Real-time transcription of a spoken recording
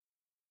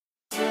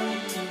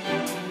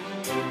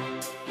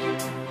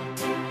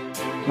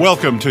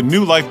Welcome to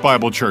New Life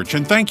Bible Church,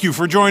 and thank you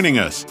for joining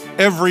us.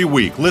 Every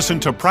week, listen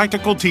to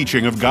practical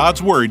teaching of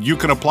God's Word you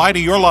can apply to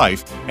your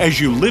life as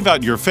you live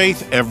out your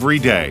faith every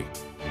day.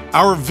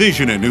 Our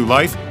vision at New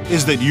Life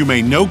is that you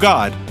may know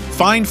God,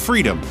 find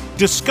freedom,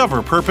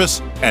 discover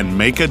purpose, and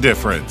make a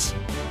difference.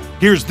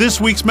 Here's this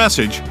week's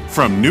message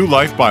from New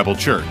Life Bible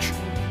Church.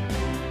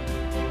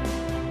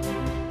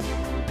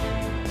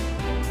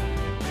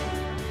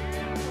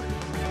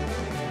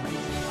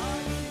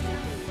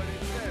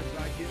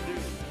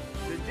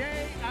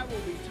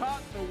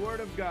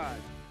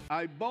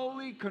 I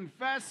boldly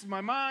confess,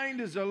 my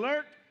mind is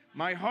alert,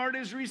 my heart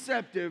is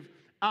receptive,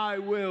 I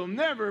will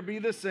never be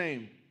the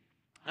same.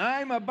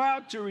 I'm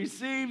about to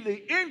receive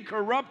the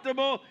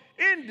incorruptible,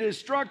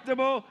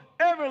 indestructible,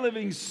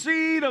 ever-living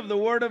seed of the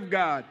Word of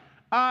God.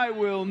 I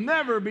will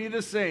never be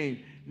the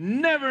same.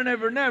 Never,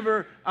 never,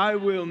 never, I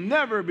will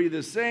never be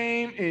the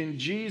same. In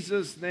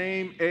Jesus'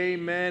 name,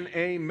 amen,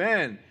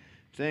 amen.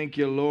 Thank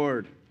you,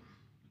 Lord.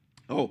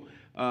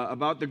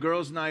 About the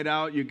girls' night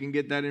out, you can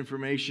get that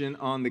information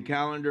on the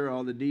calendar,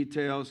 all the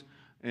details,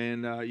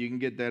 and you can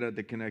get that at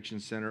the Connection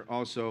Center.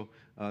 Also,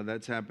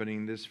 that's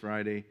happening this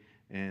Friday,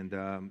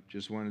 and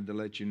just wanted to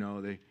let you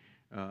know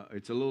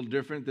it's a little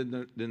different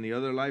than the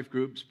other life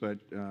groups, but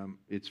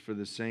it's for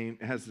the same.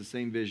 It has the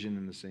same vision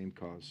and the same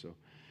cause. So,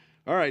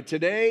 all right,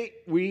 today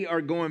we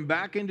are going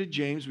back into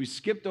James. We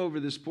skipped over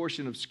this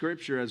portion of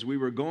Scripture as we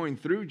were going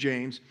through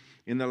James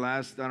in the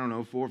last,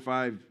 4,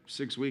 5,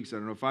 6 weeks.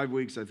 5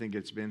 weeks, I think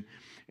it's been.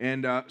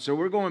 And so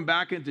we're going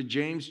back into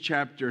James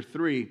chapter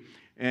 3.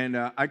 And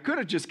I could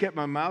have just kept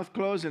my mouth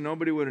closed and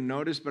nobody would have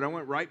noticed, but I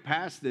went right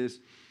past this.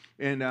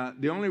 And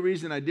the only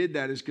reason I did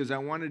that is because I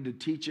wanted to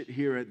teach it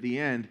here at the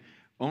end.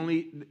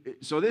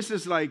 So this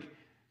is like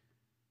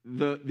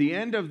the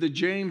end of the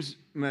James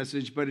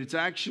message, but it's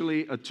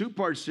actually a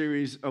two-part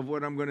series of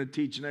what I'm going to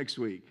teach next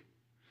week.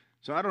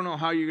 So I don't know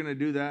how you're going to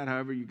do that,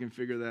 however you can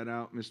figure that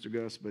out, Mr.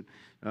 Gus, but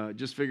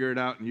just figure it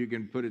out and you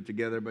can put it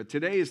together. But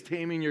today is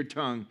Taming Your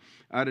Tongue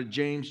out of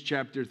James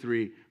chapter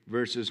 3,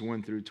 verses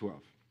 1 through 12.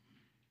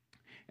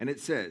 And it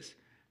says,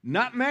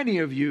 "Not many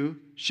of you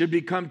should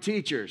become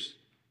teachers."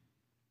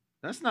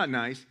 That's not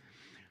nice.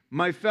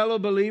 "My fellow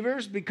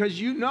believers,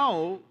 because you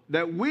know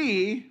that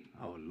we,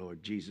 oh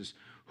Lord Jesus,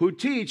 who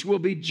teach will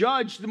be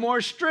judged more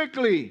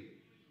strictly."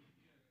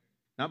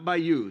 Not by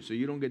you, so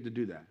you don't get to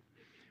do that.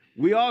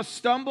 "We all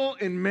stumble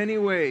in many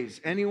ways.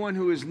 Anyone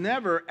who is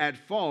never at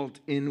fault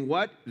in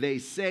what they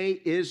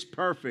say is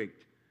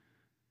perfect,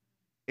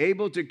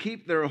 able to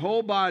keep their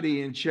whole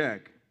body in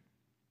check."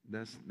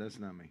 That's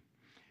not me.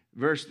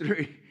 Verse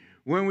 3,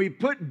 "When we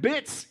put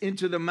bits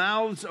into the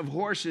mouths of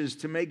horses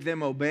to make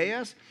them obey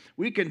us,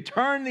 we can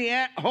turn the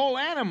whole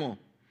animal.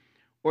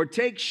 Or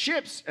take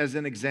ships as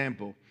an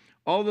example.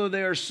 Although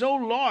they are so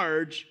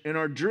large and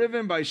are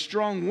driven by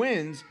strong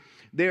winds,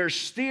 they are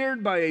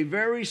steered by a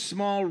very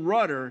small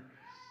rudder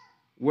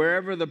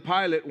wherever the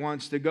pilot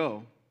wants to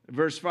go."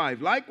 Verse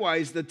 5,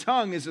 "Likewise, the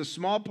tongue is a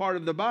small part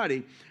of the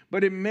body,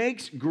 but it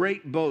makes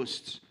great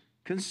boasts.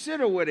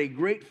 Consider what a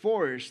great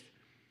forest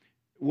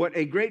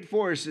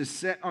is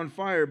set on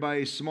fire by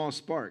a small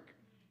spark."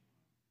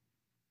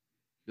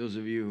 Those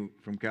of you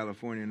from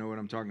California know what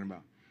I'm talking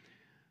about.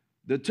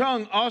 "The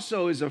tongue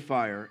also is a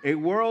fire, a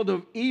world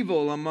of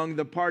evil among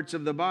the parts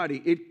of the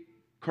body. It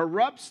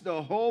corrupts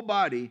the whole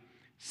body,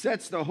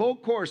 sets the whole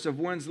course of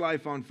one's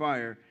life on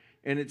fire,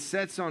 and it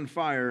sets on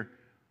fire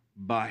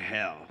by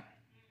hell.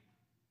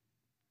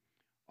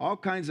 All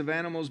kinds of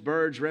animals,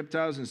 birds,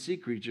 reptiles, and sea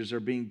creatures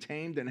are being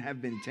tamed and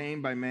have been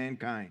tamed by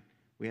mankind."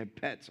 We have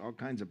pets, all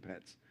kinds of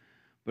pets.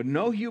 "But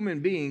no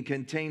human being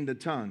can tame the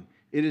tongue.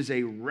 It is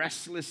a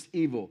restless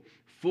evil,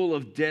 full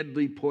of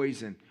deadly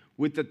poison.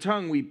 With the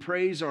tongue we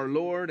praise our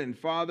Lord and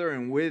Father,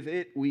 and with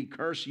it we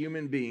curse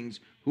human beings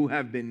who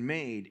have been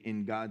made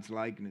in God's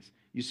likeness."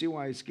 You see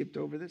why I skipped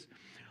over this?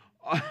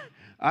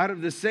 "Out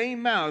of the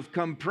same mouth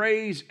come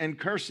praise and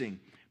cursing.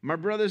 My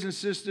brothers and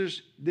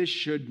sisters, this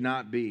should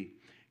not be.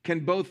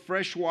 Can both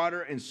fresh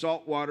water and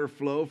salt water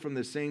flow from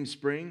the same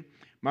spring?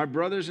 My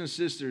brothers and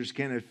sisters,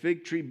 can a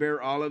fig tree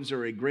bear olives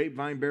or a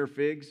grapevine bear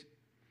figs?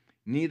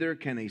 Neither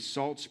can a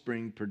salt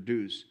spring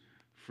produce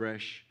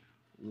fresh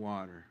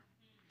water."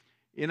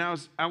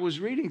 I was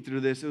reading through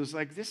this. It was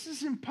like, this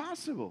is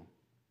impossible.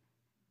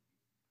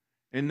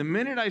 And the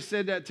minute I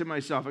said that to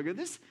myself, I go,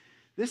 this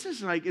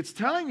is like, it's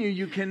telling you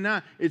you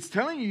cannot, it's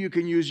telling you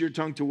can use your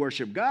tongue to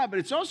worship God, but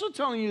it's also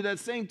telling you that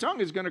same tongue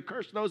is going to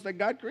curse those that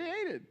God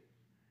created.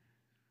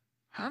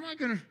 How am I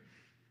going to,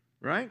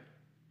 right?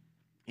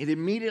 It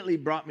immediately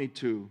brought me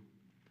to,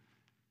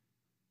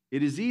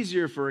 it is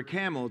easier for a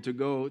camel to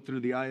go through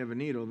the eye of a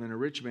needle than a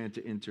rich man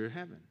to enter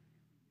heaven.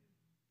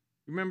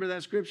 Remember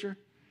that scripture?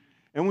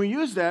 And we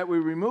use that, we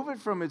remove it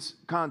from its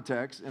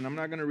context, and I'm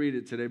not going to read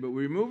it today, but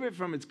we remove it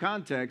from its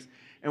context,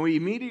 and we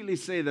immediately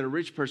say that a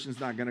rich person's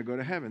not going to go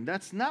to heaven.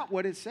 That's not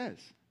what it says.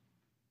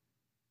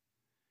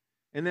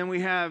 And then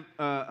we have,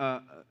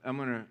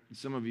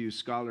 some of you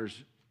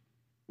scholars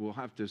will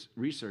have to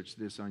research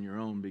this on your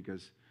own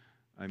because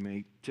I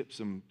may tip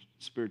some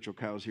spiritual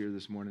cows here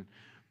this morning.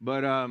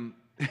 But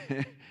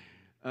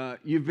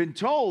you've been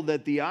told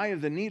that the eye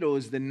of the needle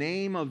is the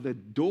name of the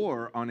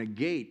door on a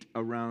gate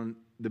around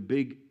the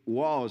big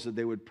walls that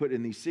they would put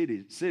in these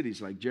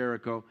cities like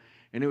Jericho.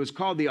 And it was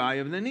called the eye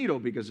of the needle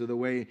because of the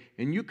way,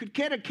 and you could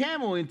get a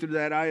camel into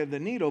that eye of the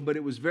needle, but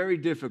it was very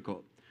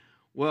difficult.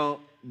 Well,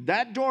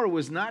 that door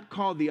was not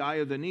called the eye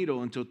of the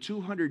needle until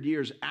 200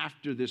 years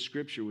after this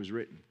scripture was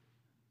written.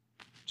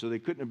 So they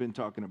couldn't have been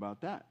talking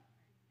about that.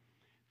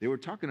 They were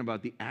talking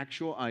about the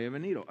actual eye of a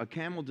needle. A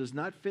camel does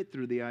not fit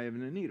through the eye of a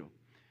needle.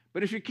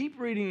 But if you keep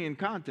reading in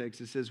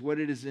context, it says, what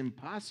it is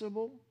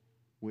impossible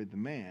with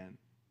man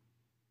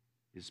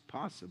is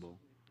possible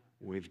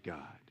with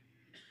God.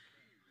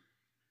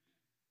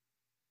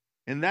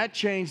 And that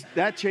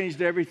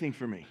changed everything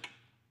for me.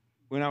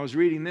 When I was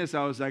reading this,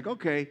 I was like,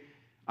 okay,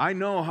 I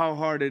know how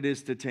hard it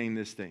is to tame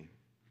this thing.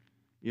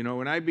 You know,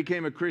 when I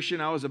became a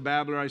Christian, I was a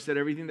babbler. I said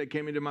everything that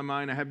came into my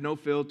mind. I have no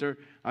filter.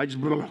 I just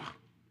blah, blah.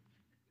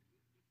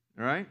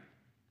 All right?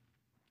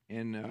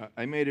 And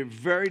I made it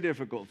very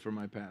difficult for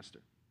my pastor.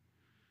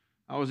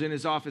 I was in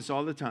his office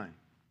all the time.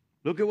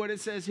 Look at what it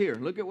says here.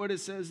 Look at what it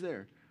says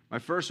there. My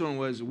first one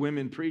was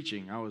women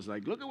preaching. I was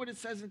like, look at what it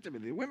says in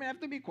Timothy. The women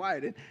have to be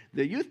quiet.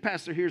 The youth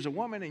pastor here's a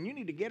woman, and you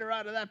need to get her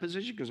out of that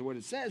position because of what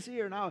it says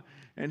here.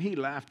 And he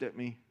laughed at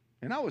me.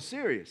 And I was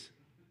serious.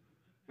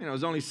 You know, I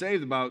was only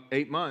saved about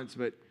 8 months,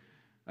 but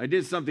I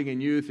did something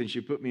in youth, and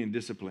she put me in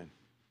discipline.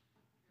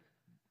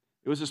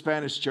 It was a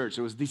Spanish church.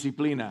 It was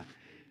disciplina.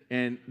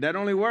 And that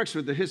only works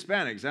with the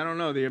Hispanics. I don't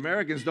know. The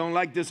Americans don't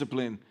like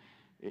discipline.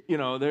 You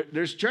know,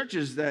 there's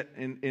churches that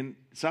in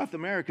South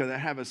America that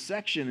have a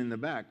section in the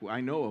back.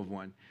 I know of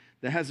one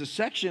that has a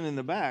section in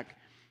the back.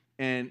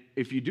 And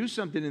if you do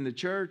something in the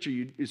church or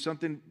if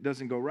something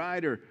doesn't go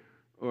right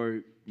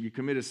or you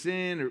commit a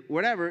sin or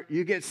whatever,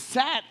 you get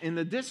sat in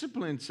the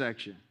discipline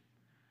section.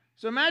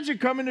 So imagine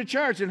coming to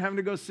church and having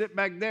to go sit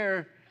back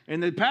there,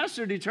 and the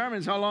pastor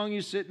determines how long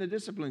you sit in the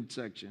discipline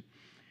section.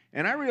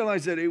 And I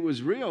realized that it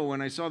was real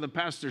when I saw the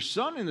pastor's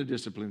son in the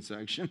discipline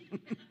section.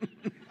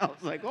 I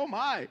was like, oh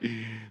my,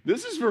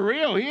 this is for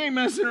real. He ain't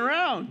messing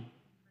around.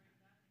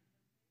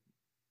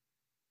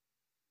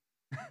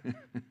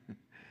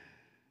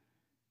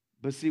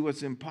 But see,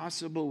 what's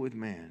impossible with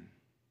man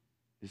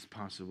is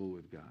possible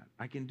with God.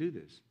 I can do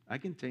this. I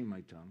can tame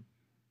my tongue.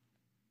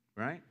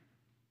 Right?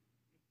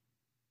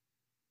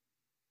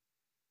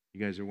 You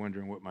guys are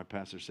wondering what my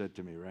pastor said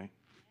to me, right?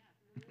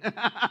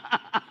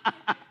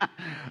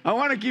 I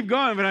want to keep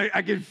going, but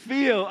I can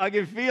feel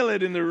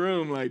it in the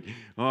room like,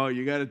 oh,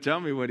 you got to tell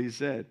me what he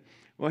said.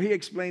 Well, he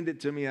explained it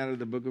to me out of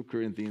the book of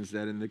Corinthians,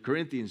 that in the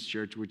Corinthians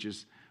church, which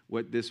is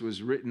what this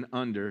was written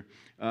under,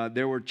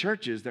 there were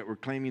churches that were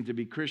claiming to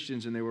be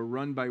Christians, and they were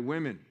run by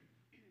women.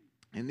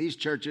 And these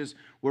churches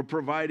were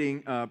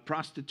providing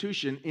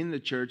prostitution in the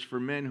church for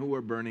men who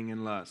were burning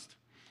in lust.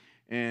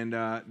 And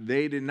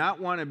they did not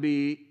want to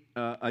be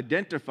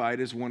identified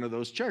as one of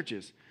those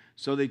churches.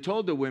 So they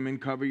told the women,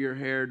 cover your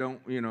hair, don't,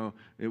 you know,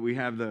 we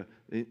have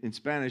in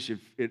Spanish,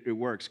 it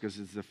works because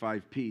it's the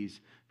 5 Ps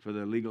for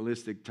the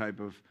legalistic type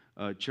of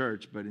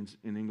church, but in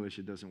English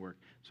it doesn't work,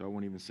 so I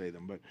won't even say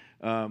them. But,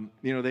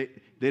 you know, they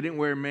didn't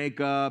wear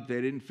makeup,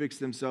 they didn't fix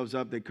themselves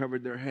up, they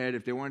covered their head.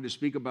 If they wanted to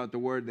speak about the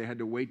word, they had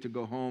to wait to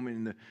go home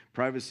in the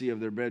privacy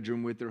of their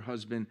bedroom with their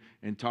husband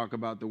and talk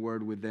about the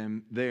word with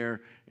them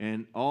there.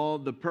 And all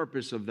the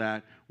purpose of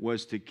that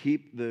was to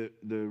keep the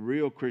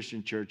real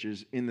Christian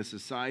churches in the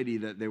society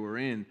that they were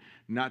in,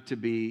 not to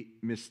be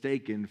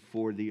mistaken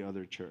for the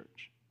other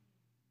church.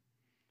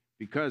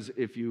 Because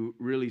if you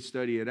really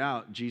study it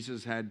out,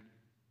 Jesus had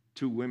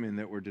 2 women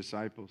that were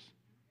disciples,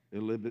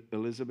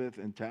 Elizabeth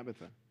and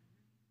Tabitha.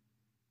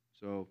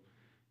 So,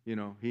 you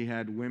know, he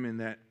had women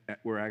that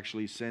were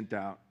actually sent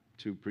out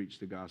to preach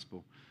the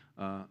gospel.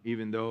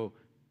 Even though,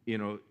 you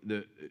know,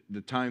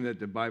 the time that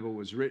the Bible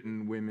was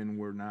written, women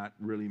were not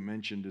really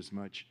mentioned as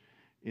much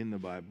in the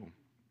Bible.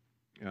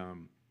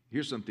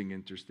 Here's something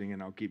interesting,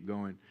 and I'll keep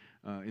going.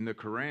 In the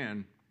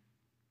Quran,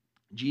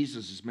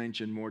 Jesus is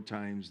mentioned more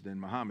times than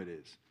Muhammad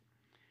is.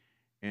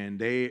 And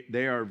they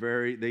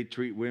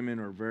treat women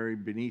or very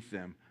beneath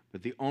them.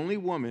 But the only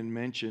woman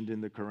mentioned in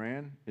the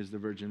Quran is the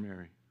Virgin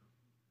Mary.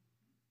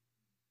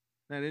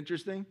 Isn't that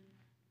interesting?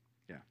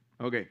 Yeah.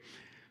 Okay.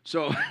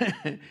 So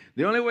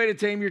the only way to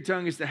tame your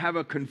tongue is to have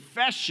a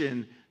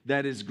confession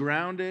that is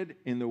grounded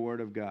in the Word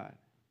of God.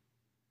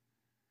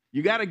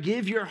 You got to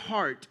give your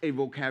heart a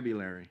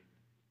vocabulary.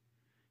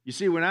 You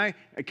see, when I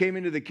came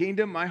into the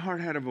kingdom, my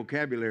heart had a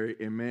vocabulary,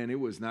 and man, it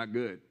was not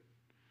good.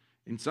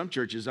 In some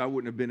churches, I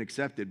wouldn't have been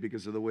accepted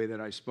because of the way that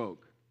I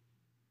spoke.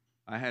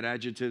 I had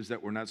adjectives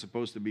that were not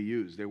supposed to be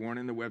used. They weren't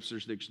in the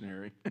Webster's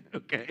dictionary,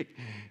 okay?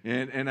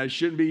 And I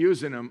shouldn't be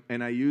using them,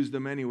 and I used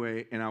them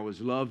anyway, and I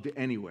was loved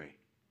anyway,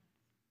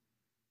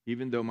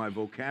 even though my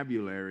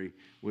vocabulary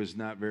was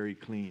not very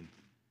clean.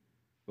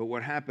 But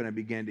what happened, I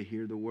began to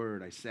hear the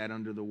word. I sat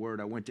under the word.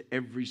 I went to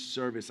every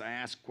service. I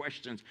asked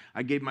questions.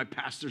 I gave my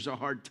pastors a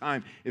hard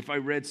time. If I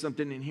read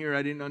something in here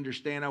I didn't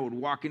understand, I would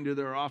walk into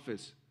their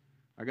office.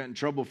 I got in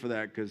trouble for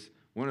that because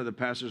one of the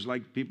pastors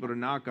liked people to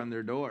knock on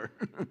their door.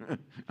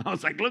 I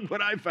was like, look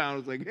what I found. I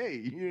was like, hey,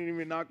 you didn't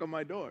even knock on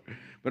my door.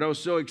 But I was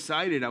so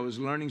excited. I was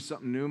learning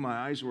something new.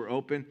 My eyes were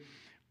open,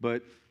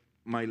 but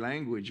my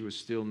language was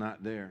still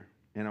not there.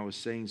 And I was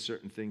saying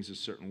certain things a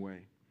certain way.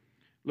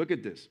 Look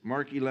at this,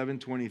 Mark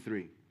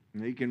 11:23.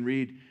 Now you can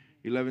read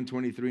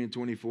 11:23 and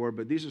 24,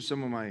 but these are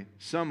some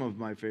of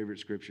my favorite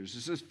scriptures.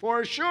 It says,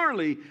 "For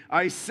surely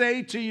I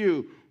say to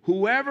you,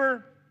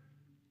 whoever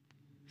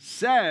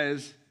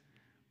says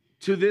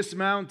to this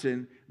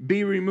mountain,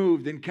 be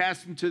removed and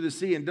cast into the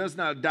sea, and does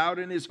not doubt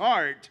in his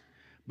heart,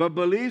 but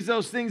believes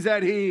those things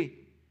that he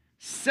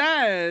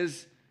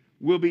says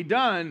will be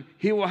done,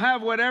 he will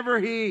have whatever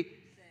he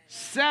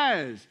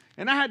says."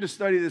 And I had to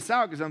study this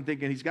out because I'm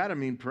thinking he's got to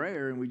mean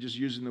prayer, and we're just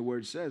using the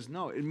word says.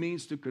 No, it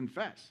means to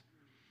confess.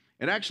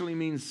 It actually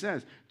means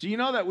says. Do you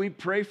know that we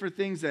pray for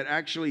things that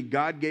actually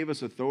God gave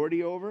us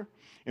authority over?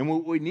 And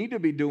what we need to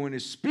be doing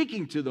is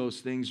speaking to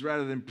those things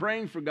rather than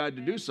praying for God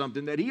to do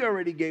something that he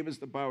already gave us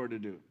the power to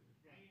do.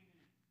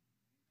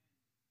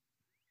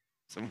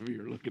 Some of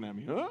you are looking at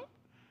me, huh?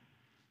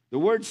 The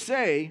word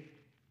say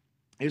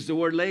is the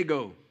word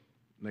lego,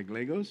 like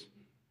Legos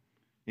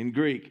in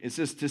Greek. It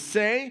says to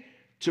say,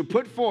 to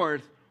put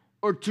forth,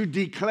 or to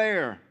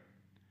declare.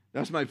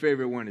 That's my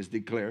favorite one, is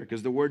declare,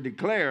 because the word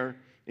declare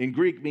in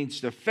Greek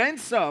means to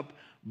fence up,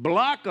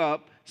 block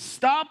up,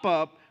 stop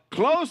up,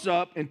 close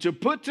up, and to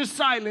put to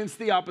silence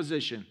the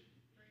opposition.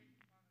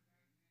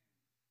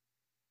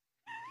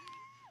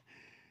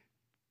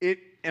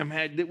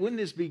 Wouldn't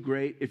this be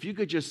great if you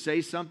could just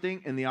say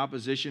something and the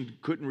opposition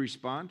couldn't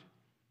respond?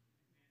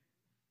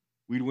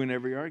 We'd win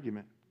every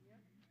argument.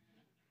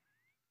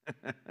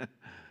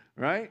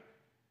 Right?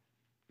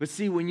 But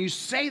see, when you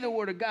say the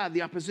word of God,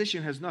 the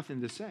opposition has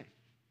nothing to say.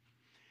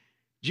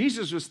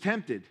 Jesus was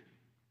tempted.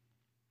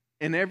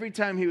 And every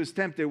time he was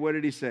tempted, what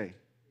did he say?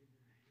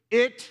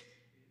 It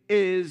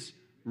is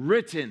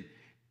written.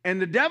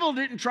 And the devil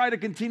didn't try to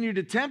continue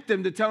to tempt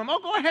him to tell him, oh,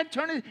 go ahead,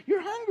 turn it.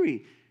 You're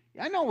hungry.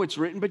 I know what's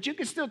written, but you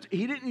can still.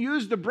 He didn't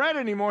use the bread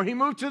anymore. He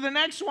moved to the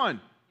next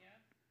one. Yeah.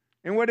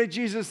 And what did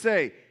Jesus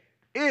say?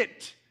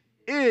 It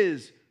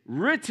is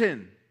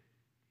written.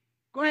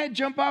 Go ahead,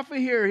 jump off of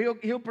here.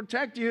 He'll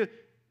protect you.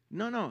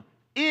 No.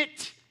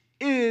 It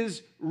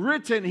is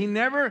written. He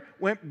never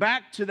went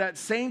back to that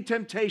same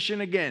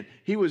temptation again.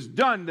 He was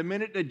done the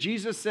minute that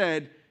Jesus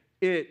said,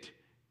 it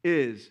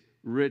is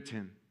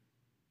written.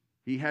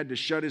 He had to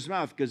shut his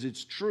mouth because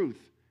it's truth.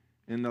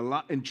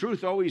 And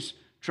truth always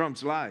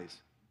trumps lies.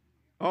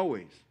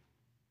 Always.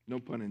 No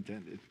pun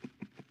intended.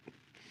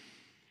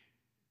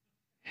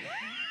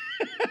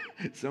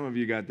 Some of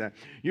you got that.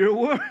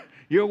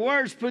 Your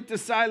words put to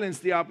silence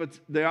the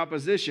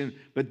opposition,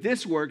 but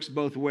this works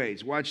both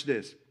ways. Watch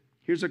this.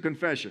 Here's a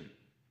confession.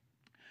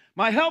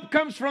 My help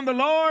comes from the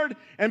Lord,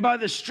 and by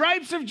the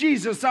stripes of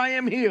Jesus I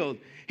am healed.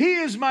 He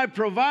is my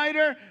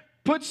provider,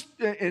 puts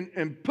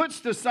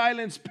to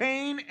silence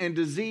pain and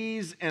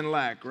disease and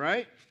lack,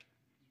 right?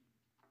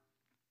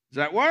 Does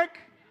that work?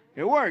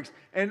 It works.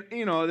 And,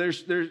 you know,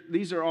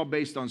 these are all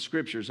based on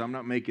scriptures. I'm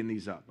not making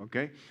these up,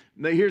 okay?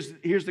 Now,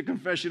 here's the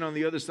confession on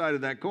the other side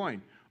of that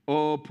coin.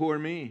 Oh, poor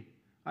me.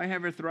 I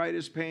have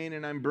arthritis pain,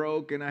 and I'm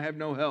broke, and I have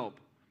no help.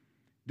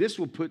 This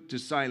will put to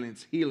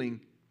silence healing,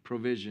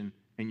 provision,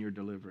 and your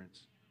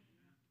deliverance.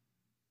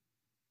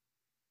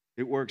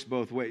 It works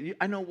both ways.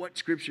 I know what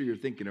scripture you're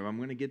thinking of. I'm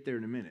going to get there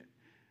in a minute.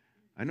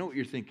 I know what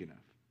you're thinking of.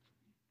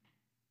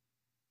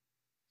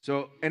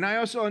 So, and I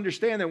also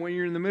understand that when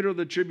you're in the middle of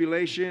the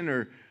tribulation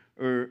or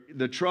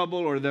the trouble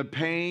or the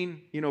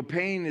pain, you know,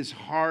 pain is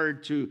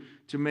hard to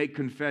make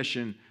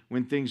confession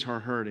when things are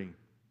hurting.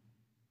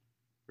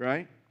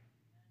 Right?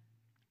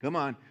 Come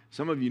on.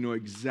 Some of you know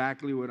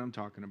exactly what I'm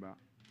talking about.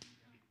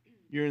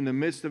 You're in the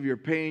midst of your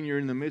pain. You're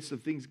in the midst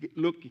of things.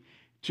 Look,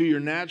 to your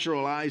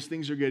natural eyes,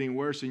 things are getting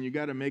worse, and you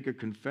got to make a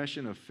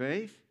confession of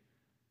faith.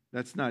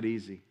 That's not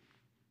easy.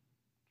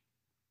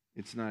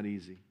 It's not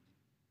easy.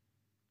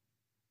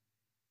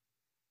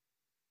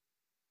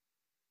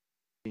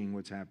 Seeing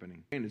what's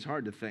happening. And it's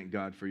hard to thank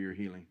God for your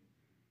healing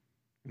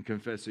and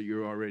confess that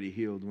you're already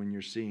healed when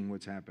you're seeing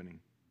what's happening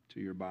to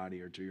your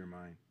body or to your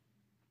mind.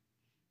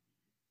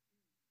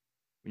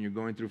 When you're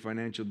going through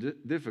financial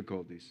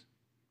difficulties,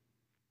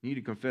 you need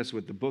to confess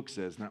what the book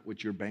says, not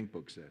what your bank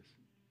book says.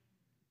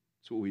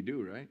 That's what we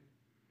do, right?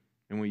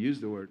 And we use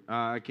the word,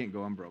 I can't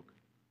go, I'm broke.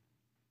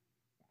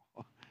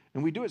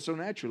 And we do it so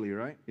naturally,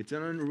 right? It's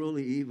an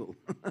unruly evil,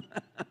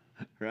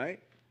 right?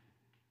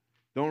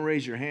 Don't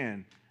raise your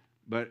hand.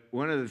 But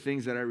one of the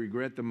things that I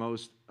regret the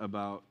most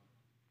about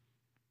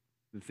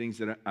the things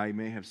that I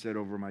may have said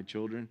over my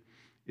children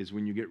is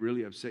when you get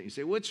really upset, you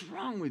say, what's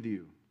wrong with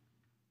you?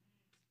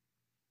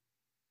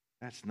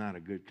 That's not a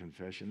good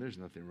confession. There's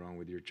nothing wrong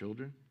with your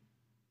children.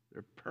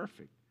 They're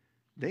perfect.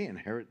 They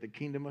inherit the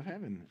kingdom of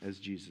heaven, as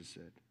Jesus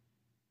said.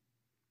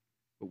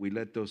 But we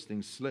let those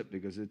things slip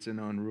because it's an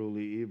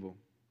unruly evil.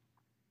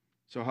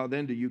 So how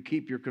then do you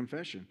keep your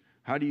confession?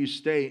 How do you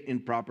stay in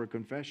proper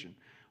confession?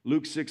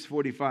 Luke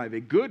 6:45, a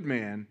good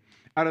man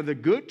out of the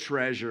good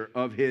treasure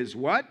of his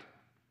what?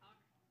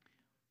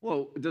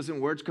 Well, doesn't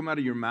words come out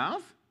of your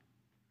mouth?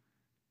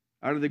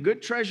 Out of the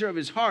good treasure of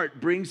his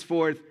heart brings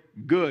forth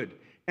good.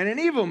 And an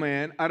evil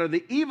man, out of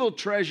the evil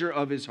treasure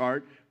of his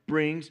heart,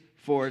 brings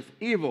forth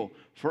evil.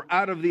 For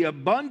out of the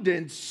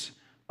abundance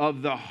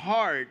of the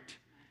heart,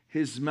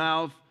 his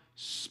mouth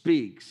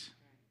speaks.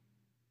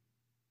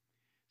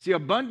 See,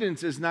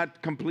 abundance is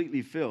not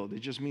completely filled. It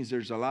just means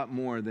there's a lot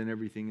more than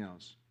everything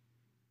else.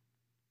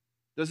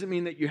 Doesn't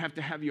mean that you have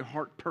to have your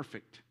heart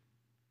perfect.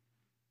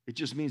 It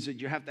just means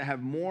that you have to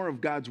have more of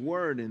God's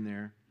word in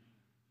there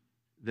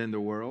than the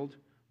world,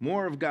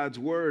 more of God's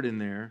word in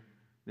there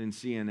than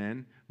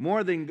CNN,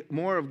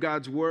 more of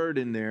God's word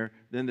in there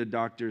than the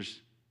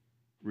doctor's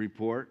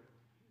report,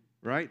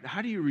 right?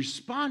 How do you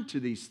respond to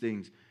these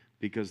things?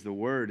 Because the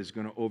word is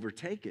going to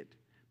overtake it.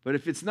 But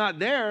if it's not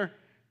there,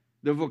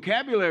 the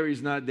vocabulary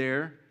is not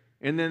there,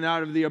 and then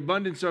out of the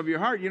abundance of your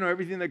heart,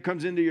 everything that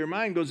comes into your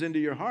mind goes into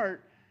your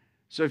heart.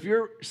 So if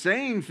you're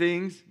saying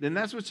things, then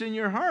that's what's in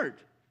your heart.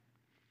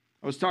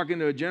 I was talking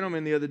to a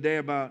gentleman the other day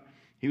about,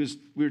 we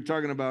were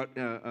talking about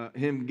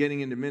him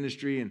getting into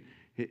ministry, and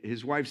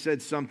his wife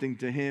said something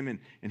to him,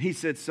 and he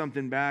said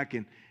something back,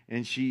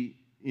 and she,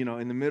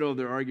 in the middle of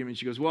their argument,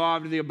 she goes, well,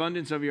 out of the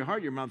abundance of your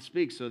heart, your mouth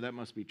speaks, so that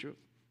must be true.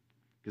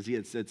 Because he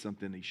had said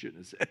something he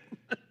shouldn't have said.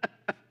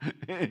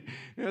 I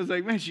was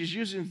like, man, she's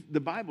using the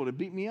Bible to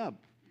beat me up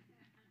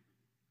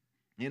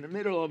in the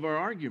middle of our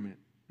argument.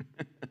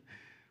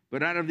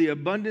 But out of the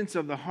abundance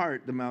of the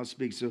heart, the mouth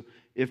speaks. So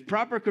if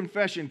proper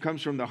confession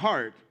comes from the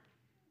heart,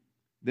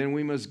 then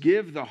we must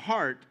give the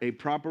heart a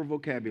proper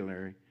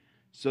vocabulary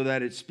so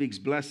that it speaks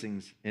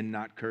blessings and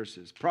not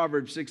curses.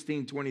 Proverbs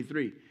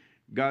 16:23,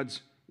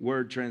 God's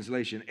word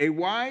translation. A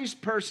wise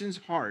person's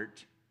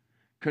heart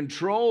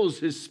controls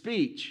his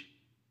speech.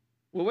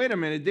 Well, wait a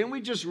minute. Didn't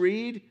we just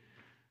read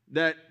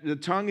that the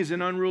tongue is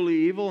an unruly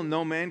evil and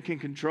no man can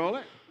control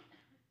it?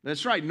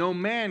 That's right. No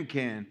man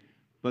can.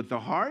 But the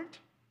heart?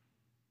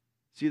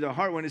 See, the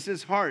heart, when it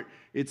says heart,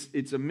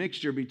 it's a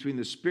mixture between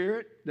the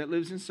spirit that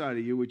lives inside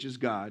of you, which is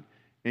God,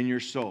 and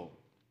your soul.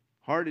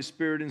 Heart is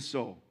spirit and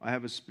soul. I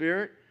have a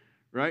spirit,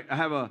 right? I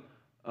have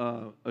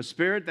a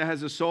spirit that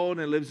has a soul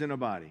and it lives in a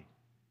body.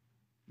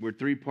 We're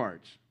three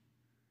parts.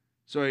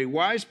 So a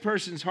wise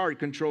person's heart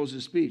controls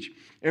his speech.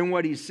 And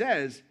what he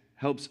says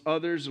helps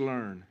others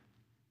learn.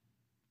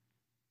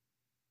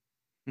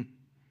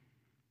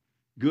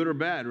 Good or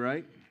bad,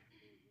 right?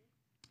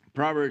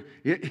 Proverbs,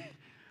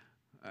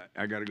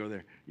 I got to go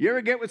there. You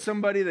ever get with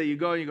somebody that you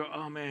go,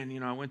 oh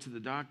man, I went to the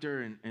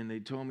doctor and they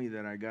told me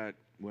that I got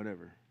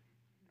whatever.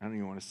 I don't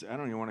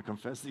even want to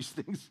confess these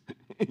things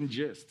in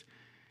gist.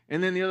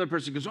 And then the other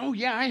person goes, oh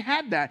yeah, I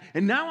had that,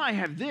 and now I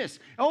have this.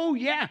 Oh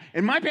yeah,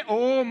 and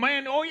oh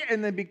man, oh yeah,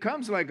 and it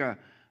becomes like a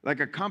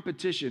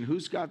competition.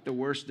 Who's got the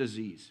worst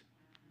disease?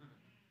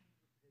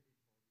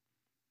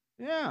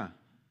 Yeah.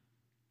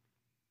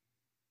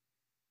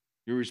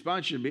 Your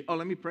response should be, oh,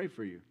 let me pray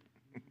for you.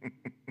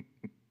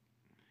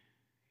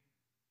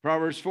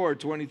 Proverbs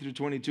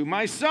 4:20-22.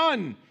 My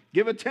son,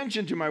 give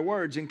attention to my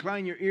words.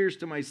 Incline your ears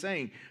to my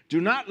saying. Do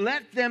not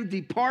let them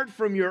depart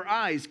from your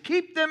eyes.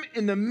 Keep them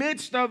in the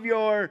midst of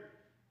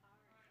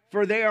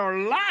for they are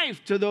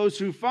life to those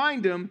who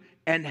find them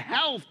and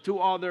health to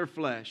all their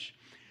flesh.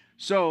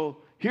 So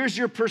here's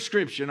your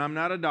prescription. I'm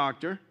not a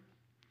doctor.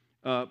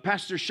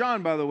 Pastor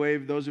Sean, by the way,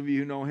 those of you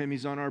who know him,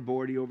 he's on our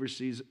board. He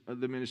oversees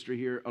the ministry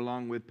here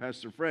along with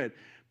Pastor Fred.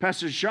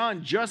 Pastor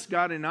Sean just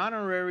got an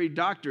honorary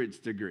doctorate's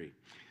degree.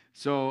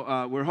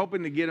 So we're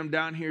hoping to get him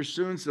down here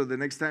soon. So the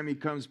next time he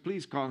comes,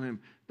 please call him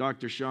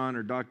Dr. Sean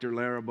or Dr.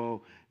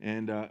 Larabo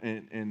and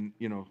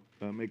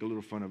make a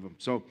little fun of him.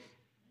 So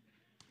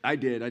I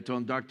did. I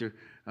told him, Doctor,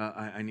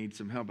 I need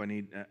some help.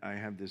 I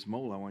have this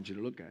mole I want you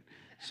to look at.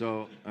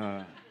 So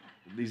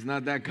he's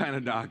not that kind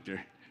of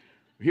doctor.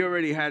 He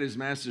already had his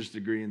master's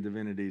degree in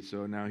divinity,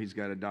 so now he's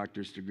got a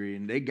doctor's degree.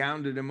 And they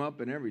gowned him up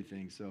and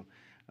everything. So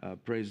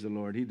praise the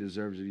Lord. He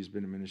deserves it. He's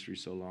been in ministry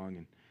so long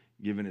and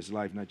given his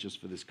life not just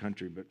for this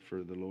country, but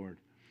for the Lord.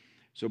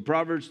 So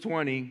Proverbs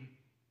 7,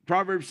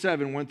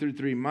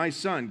 1-3. My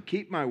son,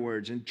 keep my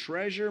words and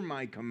treasure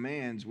my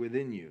commands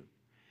within you.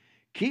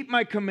 Keep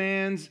my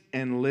commands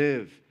and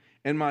live,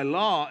 and my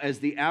law as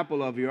the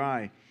apple of your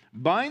eye.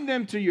 Bind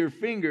them to your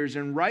fingers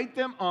and write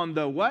them on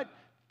the what?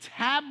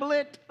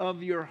 Tablet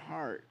of your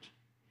heart.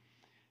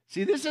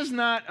 See, this is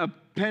not a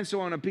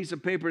pencil on a piece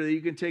of paper that you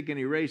can take an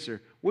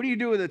eraser. What do you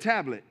do with a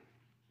tablet?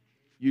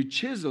 You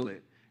chisel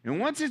it. And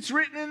once it's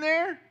written in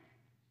there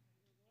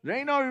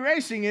ain't no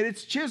erasing it.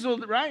 It's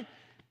chiseled, right?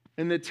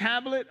 In the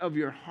tablet of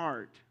your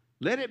heart.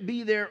 Let it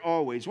be there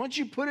always. Once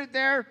you put it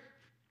there,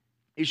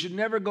 it should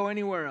never go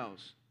anywhere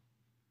else.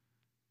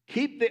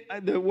 Keep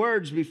the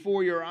words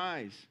before your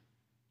eyes.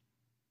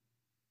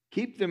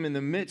 Keep them in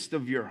the midst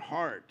of your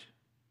heart,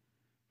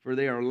 for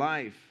they are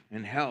life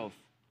and health.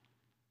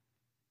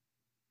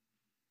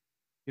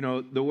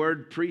 The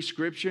word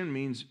prescription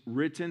means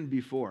written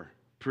before.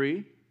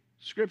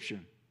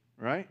 Prescription,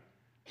 right?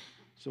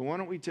 So why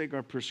don't we take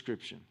our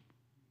prescription?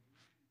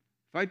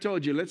 If I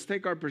told you, let's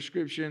take our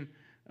prescription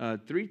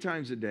 3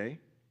 times a day,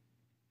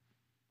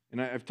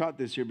 And I've taught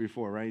this here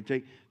before, right? You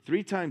take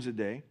 3 times a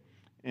day,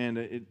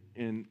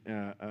 and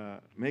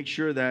make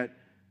sure that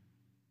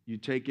you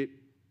take it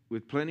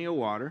with plenty of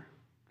water,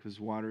 because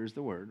water is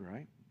the word,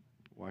 right?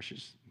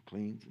 Washes,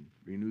 cleans, and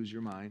renews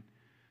your mind.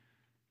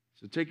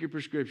 So take your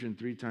prescription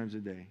 3 times a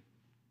day.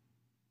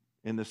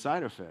 And the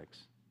side effects,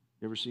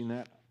 you ever seen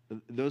that?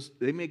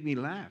 They make me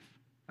laugh.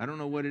 I don't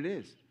know what it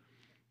is.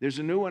 There's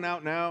a new one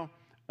out now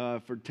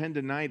for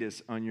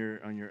tendonitis on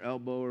your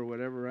elbow or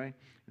whatever, right?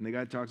 And the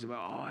guy talks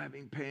about,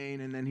 having pain,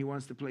 and then he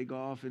wants to play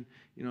golf, and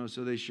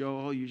so they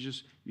show,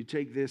 you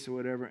take this or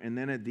whatever, and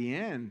then at the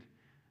end,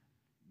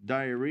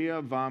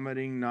 diarrhea,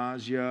 vomiting,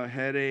 nausea,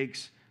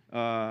 headaches,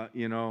 blood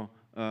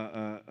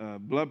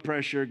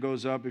pressure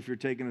goes up if you're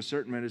taking a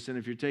certain medicine.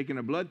 If you're taking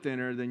a blood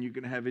thinner, then you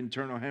can have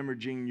internal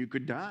hemorrhaging and you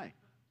could die.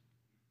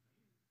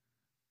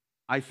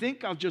 I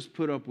think I'll just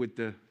put up with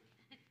the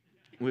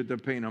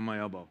pain on my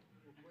elbow.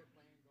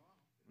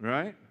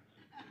 Right?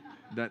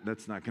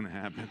 That's not going to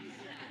happen.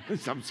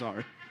 I'm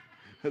sorry.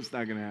 That's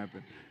not going to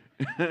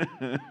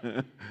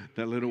happen.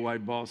 That little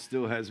white ball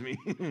still has me.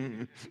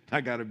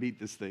 I got to beat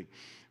this thing.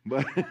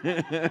 But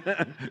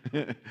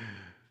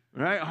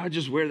right? I'll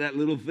just wear that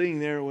little thing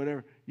there or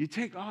whatever. You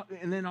take all,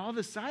 and then all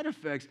the side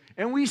effects,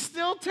 and we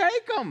still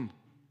take them.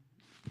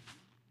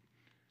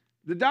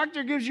 The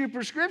doctor gives you a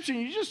prescription.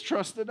 You just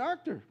trust the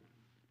doctor.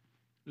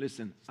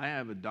 Listen, I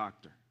have a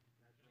doctor.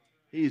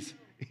 He's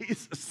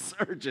a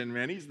surgeon,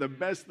 man. He's the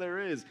best there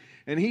is.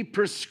 And he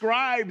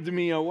prescribed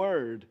me a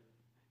word.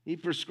 He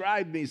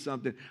prescribed me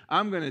something.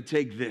 I'm going to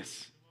take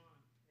this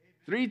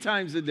 3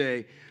 times a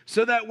day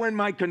so that when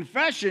my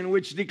confession,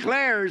 which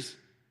declares,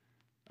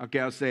 okay,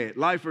 I'll say it,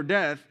 life or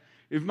death,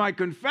 if my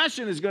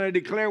confession is going to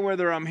declare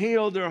whether I'm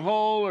healed or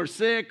whole or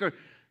sick,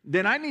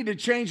 then I need to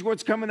change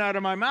what's coming out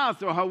of my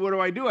mouth. Or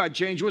what do? I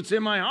change what's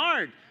in my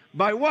heart.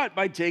 By what?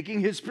 By taking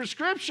his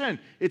prescription.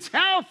 It's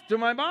health to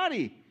my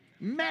body.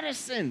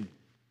 Medicine.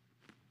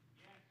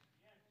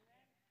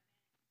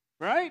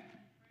 Right?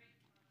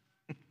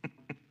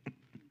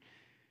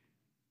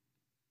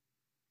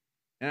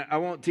 And I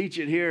won't teach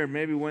it here.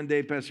 Maybe one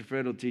day Pastor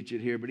Fred will teach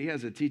it here, but he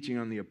has a teaching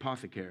on the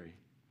apothecary.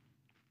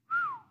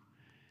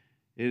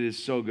 It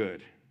is so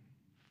good.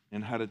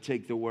 And how to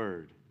take the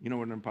word. You know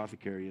what an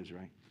apothecary is,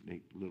 right?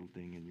 They little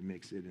thing, and you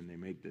mix it, and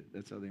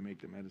that's how they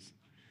make the medicine.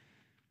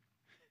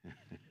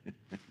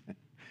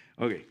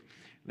 Okay,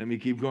 let me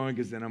keep going,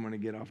 because then I'm going to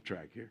get off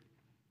track here.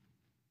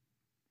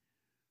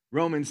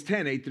 Romans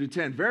 10, 8 through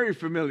 10. Very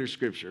familiar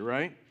scripture,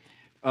 right?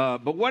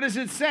 But what does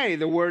it say?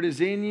 The word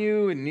is in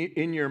you, and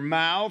in your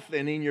mouth,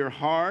 and in your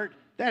heart.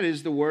 That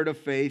is the word of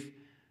faith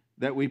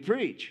that we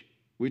preach,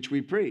 which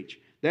we preach.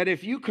 That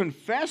if you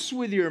confess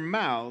with your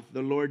mouth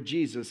the Lord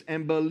Jesus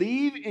and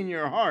believe in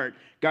your heart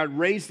God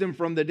raised him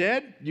from the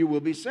dead, you will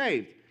be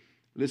saved.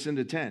 Listen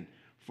to 10.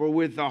 For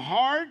with the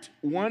heart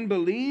one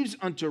believes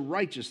unto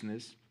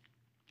righteousness,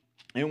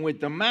 and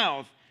with the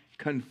mouth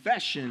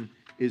confession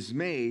is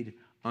made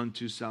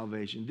unto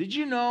salvation. Did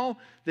you know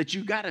that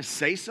you got to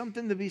say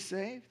something to be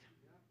saved?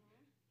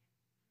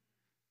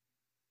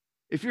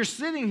 If you're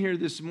sitting here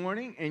this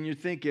morning and you're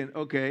thinking,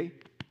 okay,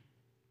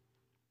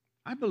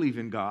 I believe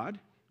in God.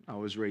 I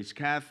was raised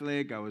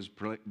Catholic. I was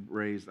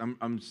raised,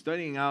 I'm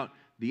studying out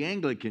the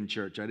Anglican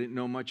Church. I didn't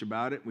know much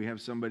about it. We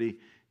have somebody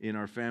in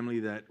our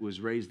family that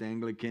was raised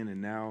Anglican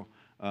and now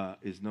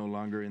is no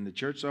longer in the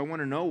church. So I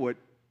want to know what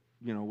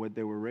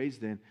they were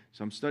raised in.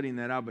 So I'm studying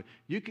that out. But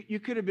you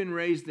could have been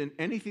raised in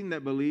anything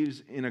that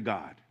believes in a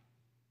God.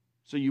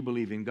 So you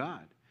believe in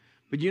God.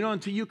 But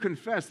until you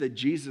confess that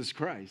Jesus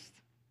Christ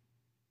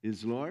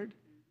is Lord.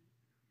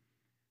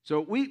 So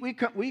we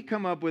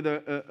come up with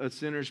a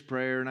sinner's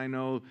prayer, and I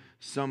know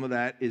some of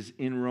that is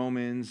in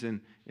Romans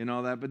and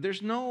all that, but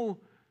there's no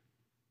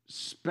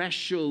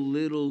special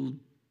little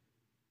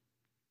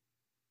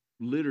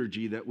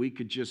liturgy that we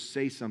could just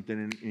say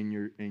something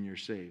and you're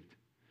saved.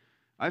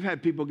 I've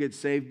had people get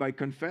saved by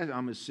confess.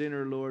 I'm a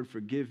sinner, Lord,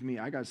 forgive me.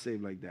 I got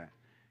saved like that.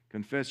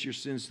 Confess your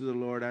sins to the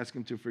Lord. Ask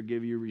him to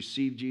forgive you.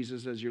 Receive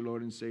Jesus as your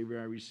Lord and Savior.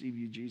 I receive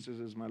you, Jesus,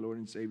 as my Lord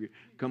and Savior.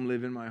 Come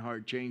live in my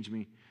heart. Change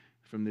me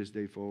from this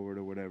day forward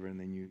or whatever. And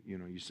then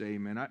you say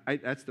amen.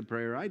 That's the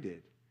prayer I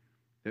did.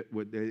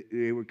 What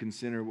they would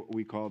consider what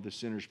we call the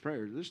sinner's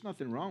prayer. There's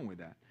nothing wrong with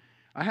that.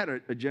 I had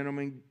a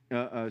gentleman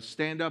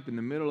stand up in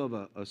the middle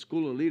of a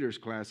school of leaders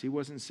class. He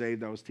wasn't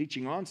saved. I was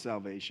teaching on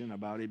salvation,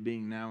 about it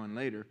being now and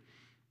later,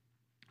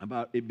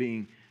 about it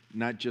being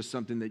not just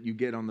something that you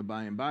get on the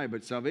by and by,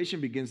 but salvation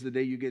begins the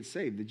day you get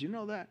saved. Did you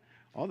know that?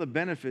 All the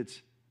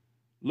benefits.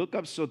 Look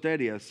up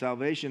soteria.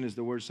 Salvation is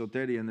the word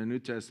soteria in the New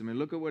Testament.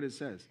 Look at what it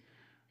says.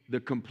 The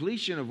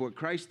completion of what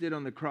Christ did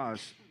on the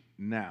cross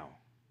now.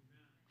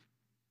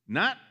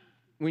 Not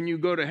when you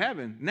go to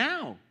heaven,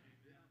 now.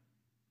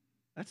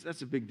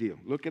 That's a big deal.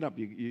 Look it up.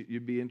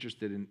 You'd be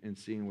interested in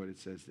seeing what it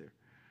says there.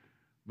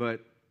 But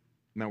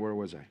now where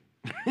was I?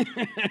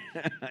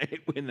 I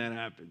hate when that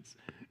happens.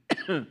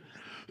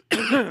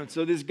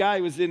 So this guy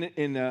was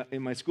in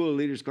my school of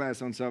leaders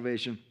class on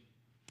salvation,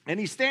 and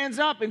he stands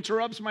up,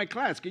 interrupts my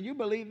class. Can you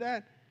believe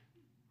that?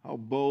 How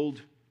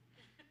bold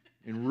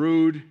and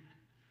rude.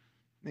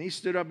 And he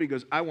stood up, he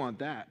goes, I want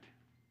that.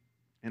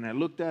 And I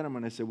looked at him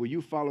and I said, will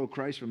you follow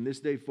Christ from this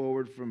day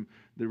forward from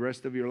the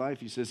rest of your life?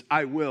 He says,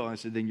 I will. I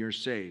said, then you're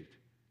saved.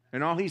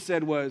 And all he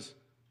said was,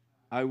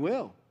 I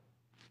will.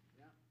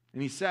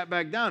 And he sat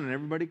back down, and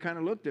everybody kind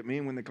of looked at me.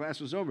 And when the class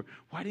was over,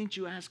 why didn't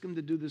you ask him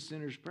to do the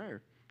sinner's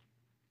prayer?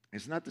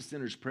 It's not the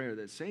sinner's prayer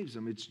that saves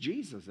him. It's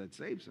Jesus that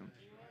saves him.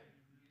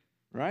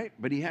 Right?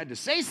 But he had to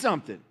say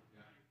something.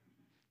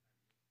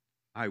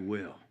 I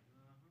will.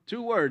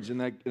 2 words,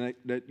 and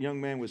that young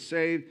man was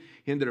saved.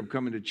 He ended up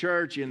coming to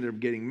church. He ended up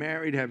getting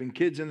married, having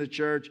kids in the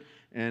church,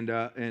 and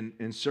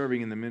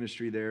serving in the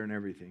ministry there and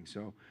everything.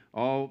 So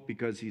all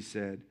because he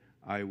said,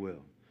 I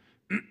will.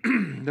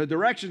 The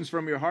directions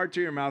from your heart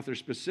to your mouth are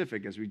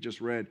specific, as we just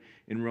read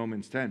in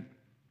Romans 10.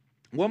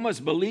 One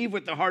must believe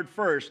with the heart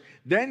first,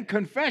 then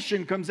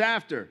confession comes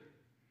after.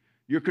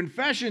 Your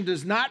confession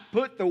does not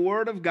put the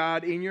word of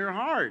God in your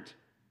heart.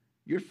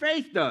 Your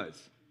faith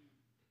does.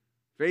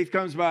 Faith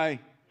comes by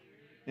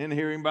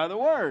hearing by the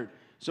word.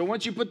 So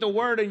once you put the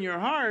word in your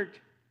heart,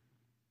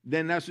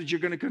 then that's what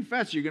you're going to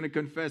confess. You're going to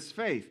confess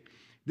faith.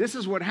 This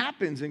is what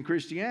happens in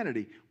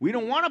Christianity. We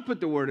don't want to put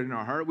the word in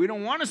our heart. We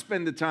don't want to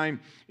spend the time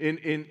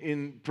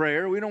in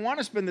prayer. We don't want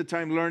to spend the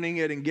time learning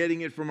it and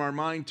getting it from our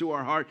mind to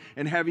our heart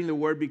and having the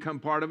word become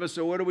part of us.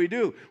 So what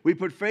do? We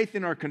put faith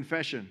in our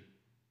confession.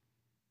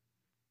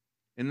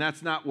 And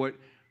that's not what,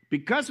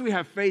 because we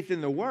have faith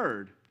in the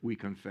word, we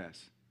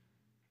confess.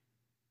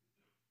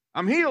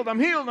 I'm healed, I'm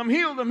healed, I'm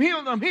healed, I'm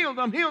healed, I'm healed,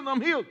 I'm healed,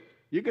 I'm healed.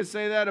 You could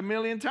say that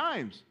 1,000,000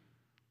 times.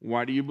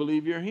 Why do you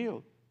believe you're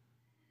healed?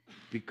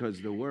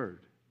 Because the word.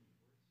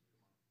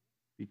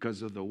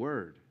 Because of the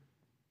word.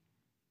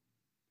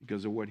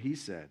 Because of what he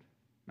said,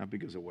 not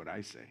because of what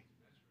I say.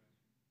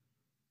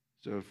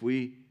 So if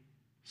we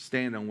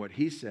stand on what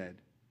he said,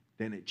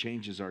 then it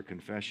changes our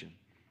confession.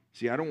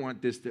 See, I don't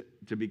want this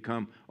to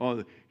become,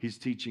 oh, he's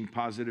teaching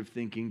positive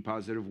thinking,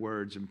 positive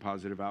words, and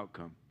positive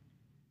outcome.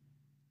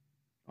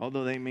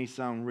 Although they may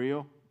sound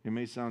real, it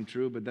may sound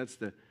true, but that's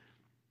the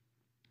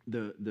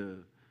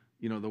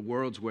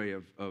world's way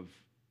of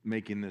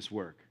making this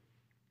work.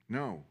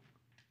 No.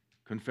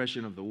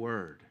 Confession of the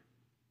word.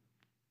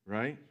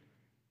 Right?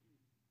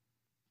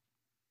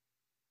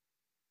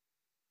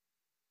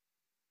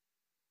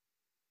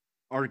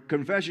 Our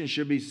confession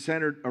should be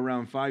centered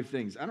around 5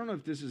 things. I don't know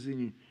if this is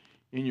in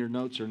your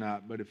notes or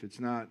not, but if it's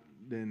not,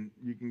 then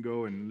you can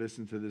go and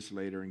listen to this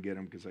later and get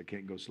them, because I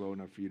can't go slow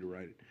enough for you to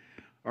write it.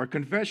 Our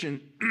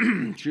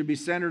confession should be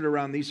centered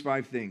around these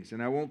 5 things,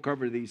 and I won't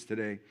cover these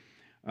today.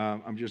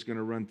 I'm just going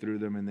to run through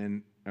them and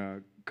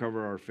then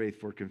cover our faith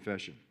for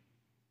confession.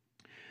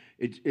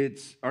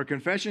 Our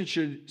confession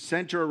should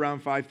center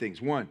around 5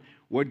 things. 1,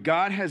 what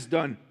God has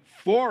done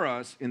for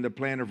us in the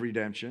plan of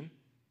redemption.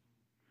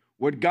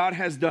 What God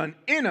has done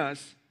in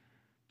us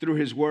through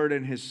his word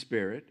and his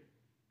spirit.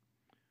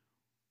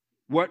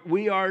 What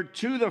we are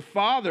to the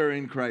Father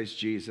in Christ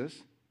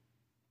Jesus.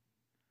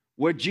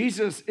 What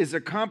Jesus is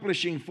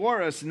accomplishing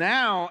for us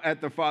now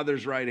at the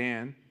Father's right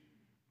hand.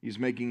 He's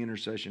making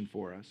intercession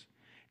for us.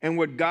 And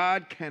what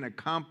God can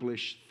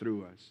accomplish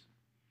through us.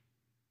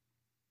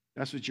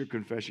 That's what your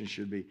confession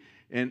should be.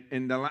 And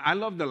I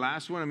love the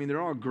last one. I mean,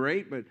 they're all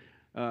great, but,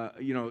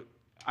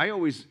 I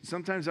always,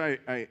 sometimes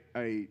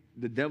the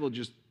devil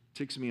just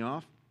ticks me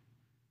off.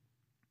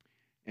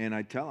 And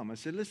I tell him, I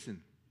said,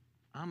 listen,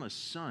 I'm a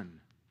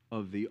son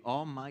of the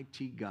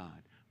Almighty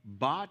God,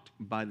 bought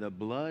by the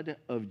blood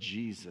of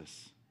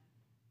Jesus.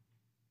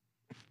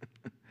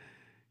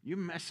 You're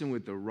messing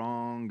with the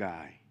wrong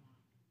guy.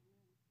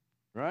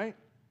 Right?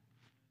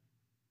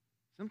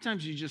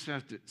 Sometimes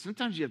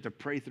you have to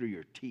pray through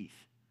your teeth.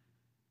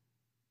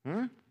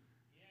 Huh?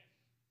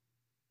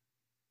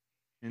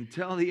 And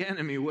tell the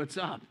enemy what's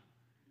up.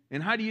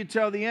 And how do you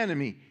tell the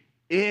enemy?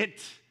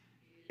 It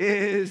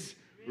is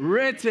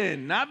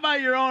written. Not by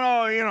your own,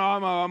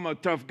 I'm a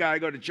tough guy, I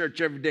go to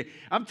church every day.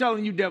 I'm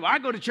telling you, devil, I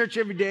go to church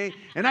every day,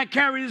 and I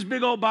carry this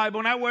big old Bible,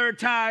 and I wear a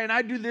tie, and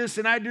I do this,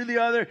 and I do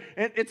the other.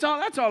 And that's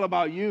all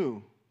about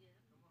you.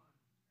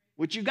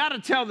 What you got to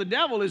tell the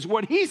devil is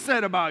what he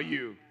said about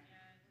you.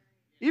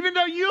 Even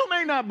though you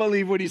may not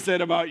believe what he said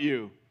about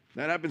you.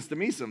 That happens to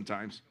me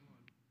sometimes.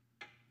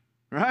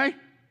 Right?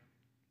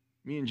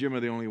 Me and Jim are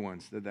the only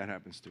ones that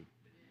happens to.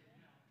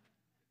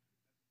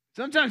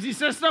 Sometimes he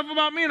says stuff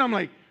about me, and I'm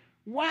like,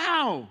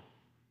 wow.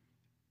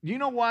 You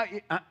know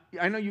why?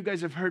 I know you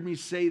guys have heard me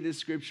say this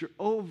scripture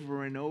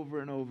over and over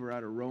and over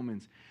out of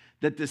Romans.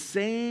 That the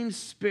same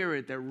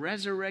Spirit that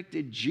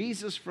resurrected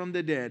Jesus from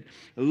the dead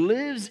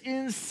lives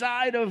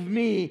inside of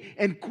me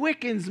and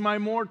quickens my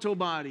mortal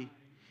body.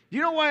 Do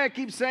you know why I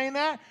keep saying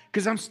that?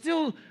 Because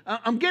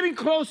I'm getting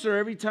closer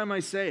every time I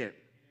say it.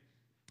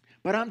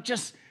 But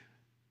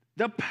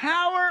the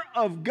power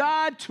of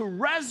God to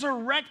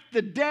resurrect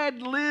the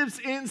dead lives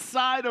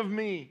inside of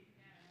me.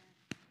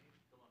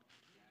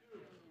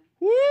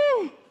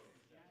 Woo!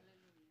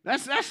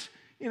 That's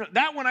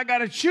that one I got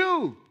to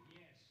chew.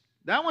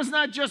 That one's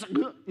not just,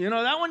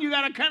 that one you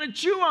got to kind of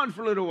chew on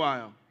for a little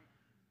while.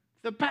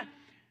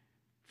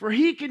 For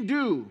he can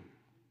do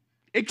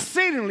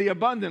Exceedingly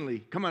abundantly.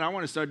 Come on, I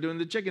want to start doing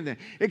the chicken thing.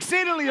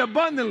 Exceedingly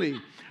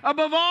abundantly,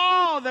 above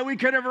all that we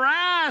could ever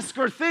ask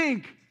or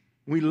think.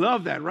 We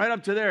love that right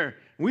up to there.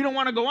 We don't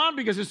want to go on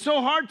because it's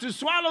so hard to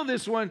swallow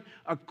this one.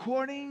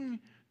 According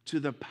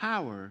to the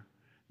power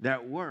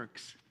that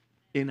works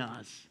in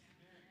us.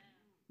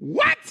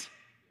 What?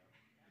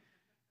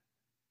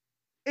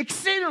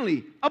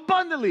 Exceedingly,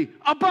 abundantly,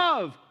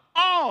 above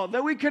all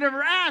that we could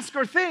ever ask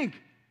or think.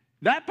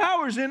 That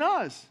power's in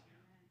us.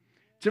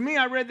 To me,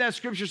 I read that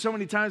scripture so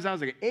many times, I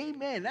was like,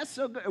 amen, that's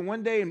so good. And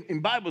one day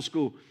in Bible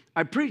school,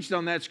 I preached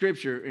on that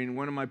scripture in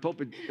one of my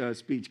pulpit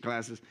speech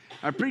classes.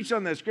 I preached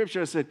on that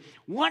scripture. I said,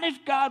 what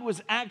if God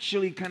was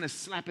actually kind of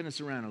slapping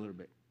us around a little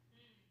bit?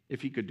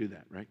 If he could do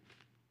that, right?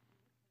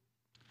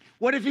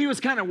 What if he was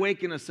kind of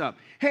waking us up?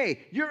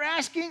 Hey, you're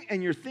asking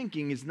and your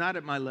thinking is not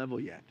at my level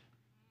yet.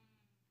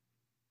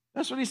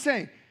 That's what he's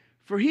saying.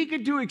 For he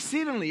could do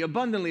exceedingly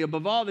abundantly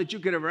above all that you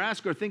could ever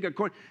ask or think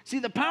according. See,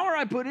 the power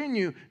I put in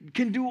you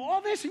can do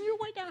all this and you're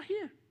way down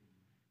here.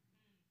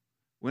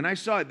 When I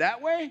saw it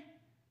that way,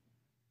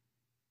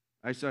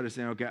 I started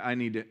saying, okay, I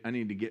need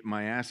to get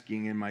my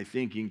asking and my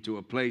thinking to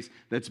a place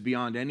that's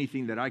beyond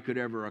anything that I could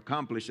ever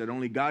accomplish, that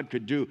only God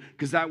could do,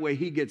 because that way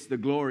he gets the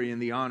glory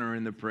and the honor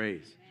and the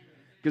praise.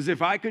 Because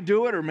if I could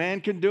do it or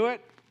man can do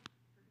it,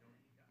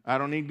 I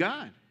don't need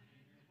God.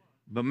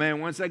 But man,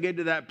 once I get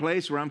to that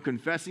place where I'm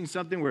confessing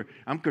something, where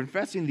I'm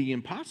confessing the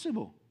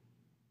impossible.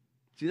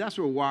 See, that's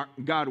where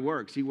God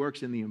works. He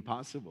works in the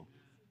impossible.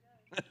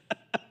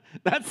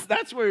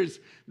 that's where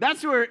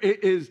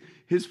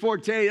his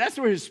forte, that's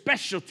where his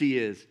specialty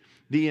is,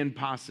 the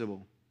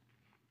impossible.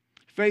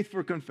 Faith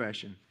for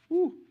confession.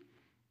 Woo.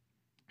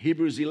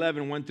 Hebrews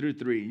 11, 1 through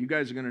 3. You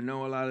guys are going to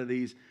know a lot of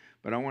these,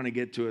 but I want to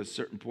get to a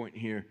certain point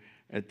here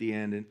at the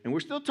end. And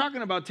we're still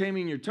talking about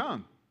taming your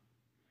tongue.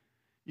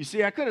 You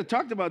see, I could have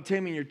talked about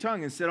taming your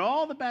tongue and said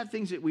all the bad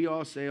things that we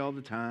all say all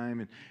the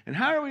time. And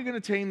how are we going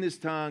to tame this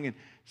tongue? And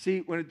see,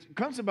 when it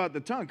comes about the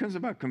tongue, it comes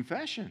about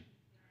confession.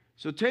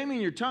 So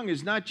taming your tongue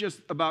is not just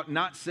about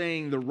not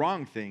saying the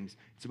wrong things.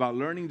 It's about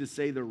learning to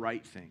say the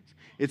right things.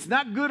 It's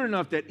not good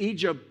enough that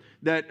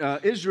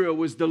Israel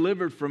was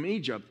delivered from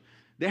Egypt.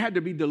 They had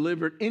to be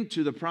delivered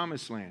into the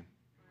promised land.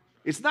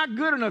 It's not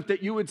good enough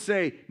that you would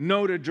say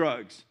no to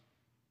drugs.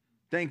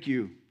 Thank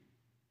you,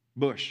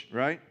 Bush,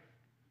 right?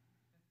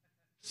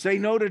 Say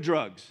no to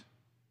drugs.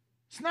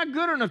 It's not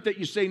good enough that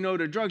you say no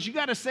to drugs. You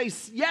got to say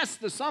yes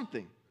to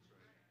something.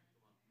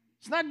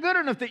 It's not good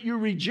enough that you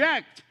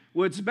reject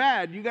what's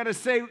bad. You got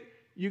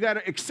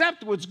to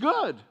accept what's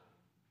good.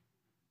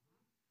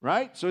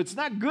 Right? So it's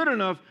not good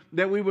enough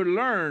that we would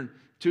learn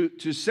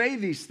to say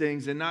these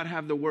things and not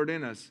have the word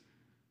in us.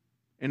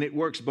 And it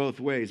works both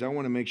ways. I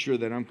want to make sure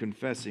that I'm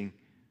confessing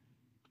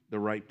the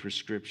right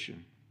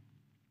prescription.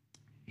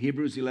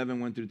 Hebrews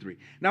 11, 1 through 3.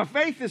 Now,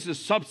 faith is the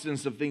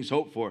substance of things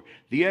hoped for,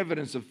 the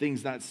evidence of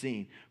things not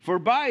seen. For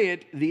by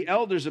it, the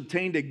elders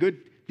obtained a good,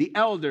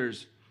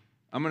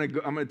 I'm going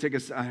to take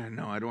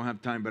I don't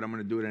have time, but I'm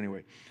going to do it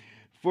anyway.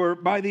 For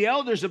by the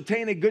elders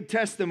obtained a good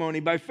testimony.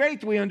 By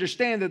faith, we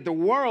understand that the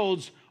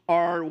worlds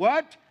are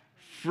what?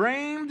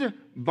 Framed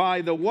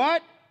by the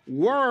what?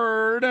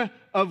 Word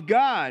of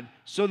God,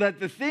 so that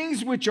the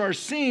things which are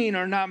seen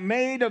are not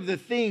made of the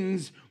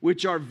things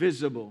which are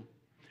visible.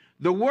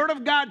 The Word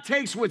of God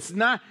takes what's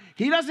not,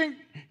 He doesn't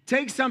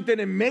take something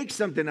and make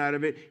something out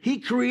of it. He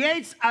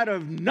creates out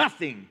of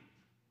nothing.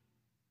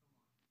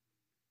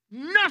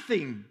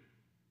 Nothing.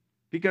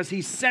 Because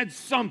He said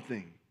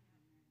something.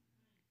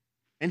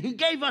 And He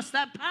gave us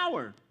that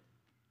power.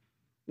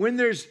 When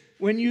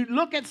you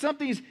look at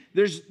something,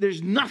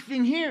 there's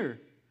nothing here.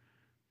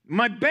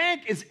 My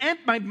bank is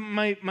empty.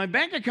 My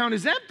bank account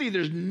is empty.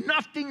 There's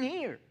nothing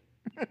here.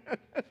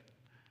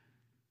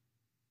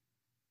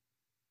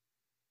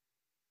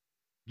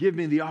 Give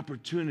me the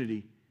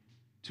opportunity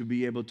to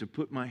be able to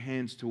put my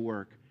hands to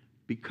work,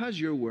 because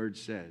your word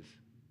says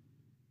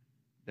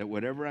that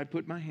whatever I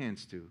put my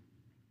hands to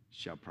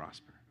shall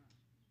prosper.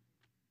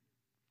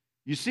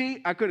 You see,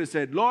 I could have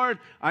said, Lord,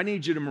 I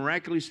need you to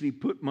miraculously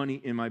put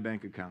money in my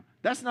bank account.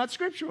 That's not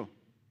scriptural,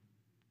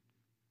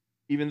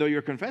 even though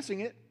you're confessing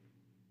it.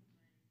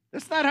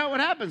 That's not how it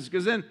happens,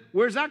 because then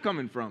where's that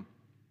coming from?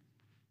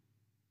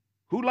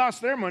 Who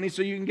lost their money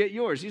so you can get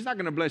yours? He's not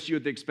going to bless you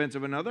at the expense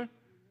of another.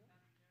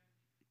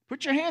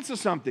 Put your hands to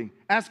something.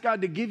 Ask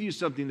God to give you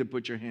something to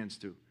put your hands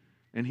to,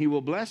 and He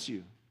will bless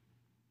you.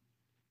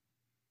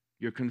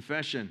 Your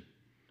confession,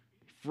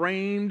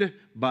 framed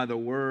by the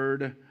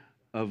Word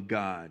of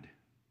God.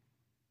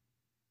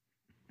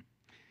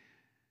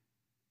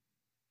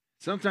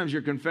 Sometimes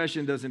your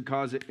confession doesn't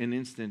cause an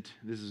instant,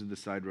 this is the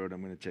side road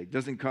I'm going to take,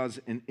 doesn't cause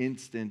an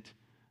instant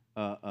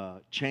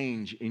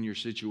change in your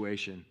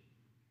situation,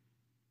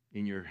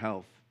 in your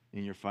health,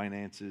 in your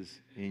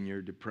finances, in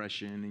your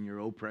depression, in your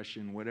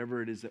oppression,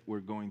 whatever it is that we're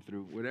going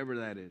through, whatever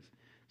that is.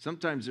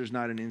 Sometimes there's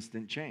not an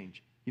instant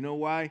change. You know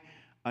why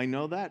I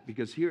know that?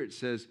 Because here it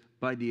says,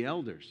 by the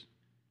elders.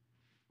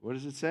 What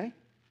does it say?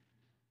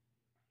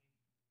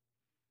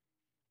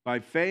 By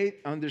faith,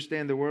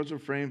 understand the worlds were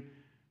framed.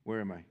 Where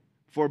am I?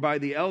 for by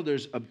the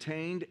elders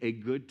obtained a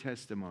good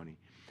testimony.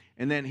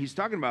 And then he's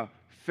talking about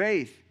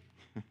faith.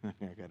 I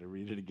got to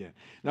read it again.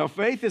 Now,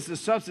 faith is the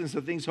substance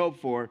of things hoped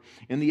for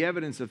and the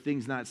evidence of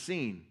things not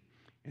seen.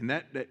 And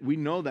that we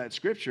know that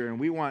scripture, and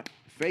we want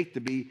faith to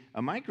be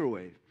a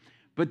microwave.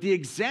 But the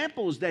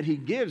examples that he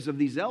gives of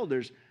these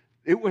elders,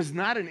 it was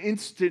not an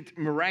instant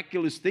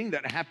miraculous thing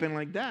that happened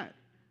like that.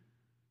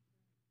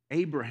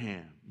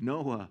 Abraham,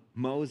 Noah,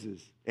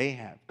 Moses,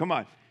 Ahab. Come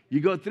on, you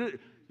go through,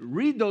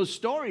 read those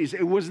stories.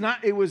 It was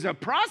a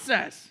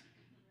process.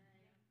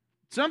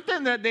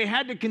 Something that they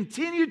had to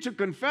continue to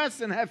confess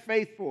and have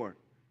faith for.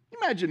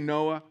 Imagine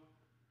Noah.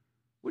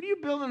 What are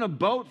you building a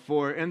boat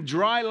for in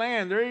dry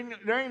land? There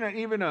ain't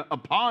even a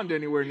pond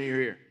anywhere near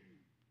here.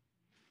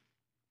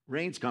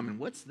 Rain's coming.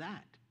 What's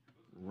that?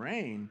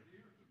 Rain?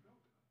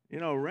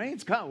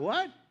 Rain's coming.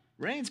 What?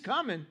 Rain's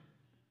coming.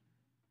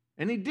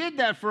 And he did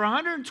that for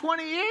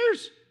 120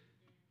 years.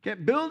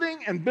 Kept building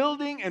and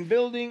building and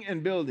building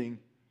and building.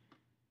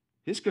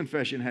 His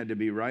confession had to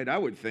be right, I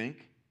would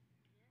think.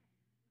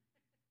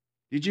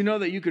 Did you know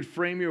that you could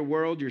frame your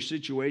world, your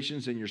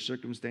situations, and your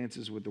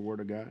circumstances with the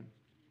Word of God?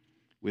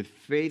 With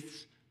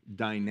faith's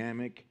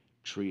dynamic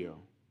trio.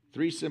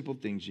 3 simple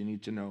things you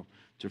need to know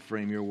to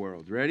frame your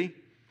world. Ready?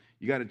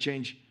 You got to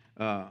change.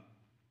 You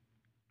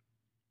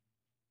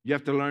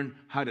have to learn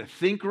how to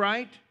think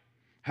right,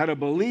 how to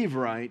believe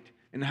right,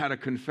 and how to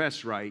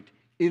confess right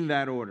in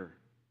that order.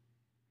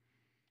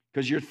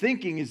 Because your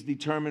thinking is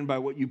determined by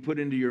what you put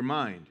into your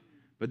mind.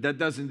 But that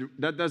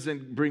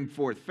doesn't bring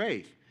forth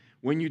faith.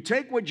 When you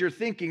take what you're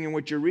thinking and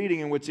what you're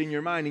reading and what's in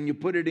your mind and you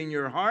put it in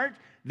your heart,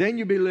 then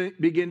you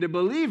begin to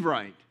believe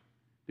right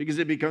because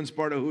it becomes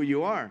part of who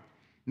you are.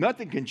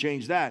 Nothing can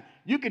change that.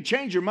 You can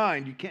change your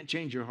mind. You can't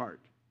change your heart.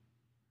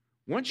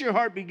 Once your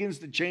heart begins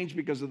to change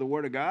because of the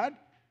Word of God,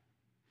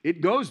 it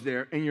goes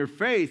there, and your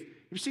faith,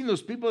 you've seen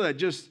those people that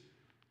just,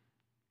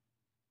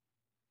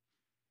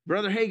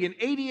 Brother Hagin,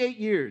 88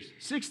 years,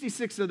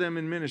 66 of them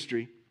in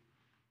ministry,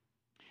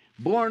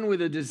 born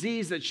with a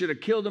disease that should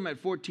have killed him at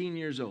 14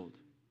 years old.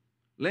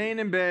 Laying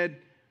in bed,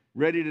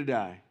 ready to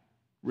die.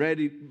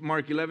 Ready,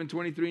 Mark 11,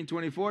 23 and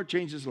 24,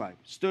 changed his life.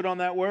 Stood on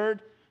that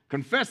word,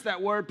 confessed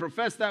that word,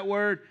 professed that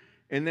word,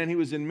 and then he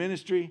was in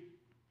ministry.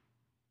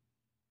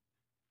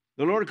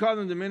 The Lord called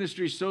him to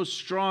ministry so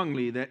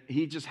strongly that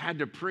he just had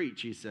to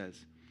preach, he says.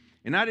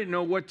 And I didn't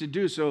know what to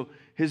do, so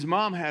his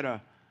mom had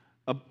a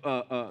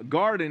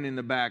garden in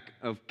the back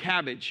of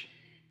cabbage,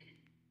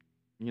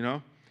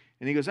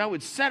 And he goes, I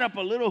would set up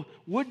a little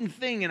wooden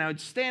thing and I would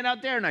stand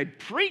out there and I'd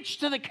preach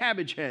to the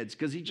cabbage heads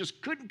because he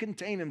just couldn't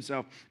contain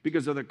himself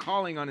because of the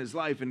calling on his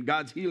life, and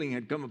God's healing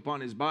had come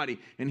upon his body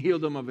and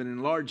healed him of an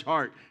enlarged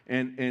heart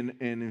and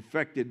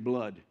infected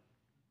blood.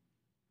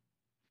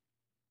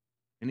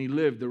 And he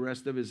lived the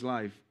rest of his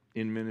life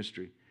in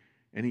ministry.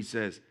 And he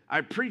says,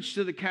 I preach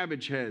to the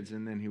cabbage heads.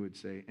 And then he would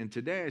say, and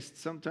today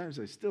sometimes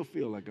I still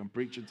feel like I'm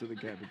preaching to the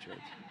cabbage heads.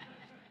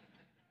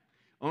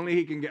 Only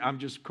he can get, I'm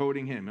just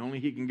quoting him, only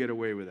he can get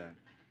away with that.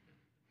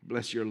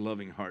 Bless your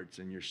loving hearts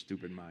and your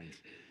stupid minds.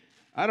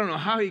 I don't know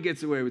how he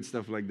gets away with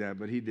stuff like that,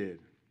 but he did.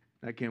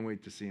 I can't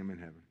wait to see him in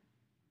heaven.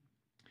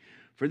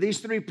 For these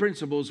 3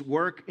 principles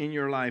work in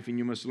your life, and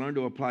you must learn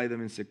to apply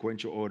them in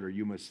sequential order.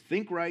 You must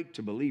think right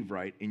to believe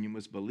right, and you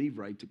must believe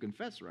right to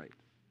confess right.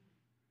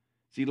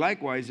 See,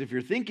 likewise, if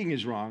your thinking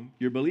is wrong,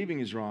 your believing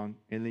is wrong,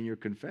 and then your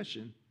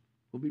confession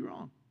will be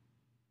wrong.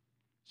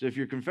 So if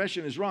your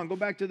confession is wrong, go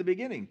back to the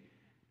beginning.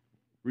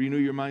 Renew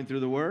your mind through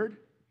the Word,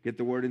 get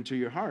the Word into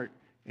your heart,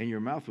 and your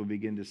mouth will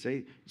begin to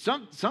say.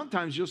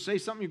 Sometimes you'll say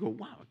something, you go,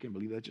 wow, I can't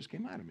believe that just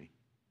came out of me.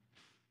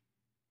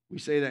 We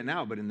say that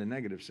now, but in the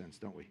negative sense,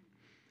 don't we?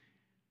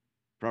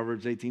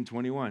 Proverbs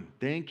 18:21.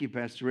 Thank you,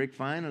 Pastor Rick.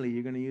 Finally,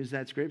 you're going to use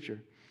that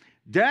scripture.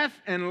 Death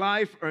and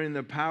life are in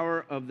the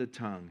power of the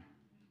tongue.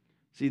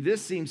 See,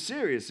 this seems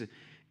serious.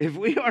 If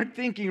we aren't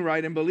thinking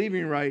right and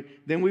believing right,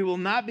 then we will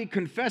not be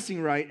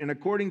confessing right. And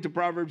according to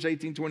Proverbs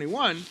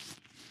 18:21,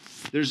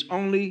 there's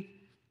only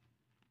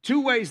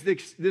 2 ways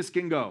this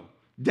can go.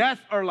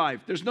 Death or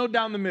life. There's no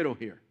down the middle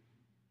here.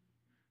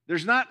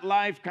 There's not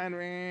life kind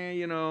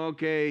of,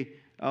 okay,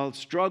 I'll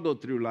struggle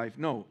through life.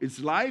 No, it's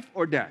life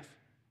or death.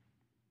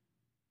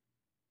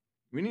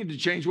 We need to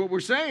change what we're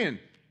saying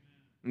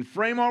and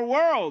frame our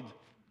world.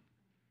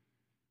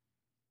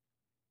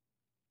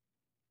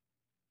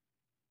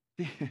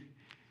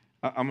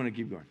 I'm going to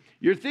keep going.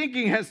 Your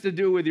thinking has to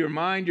do with your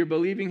mind, your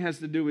believing has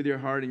to do with your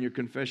heart, and your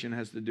confession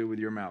has to do with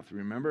your mouth.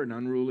 Remember, an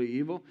unruly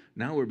evil?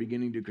 Now we're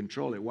beginning to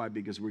control it. Why?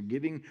 Because we're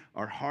giving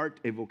our heart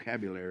a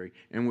vocabulary,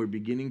 and we're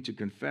beginning to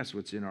confess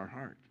what's in our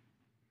heart.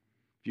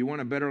 If you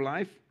want a better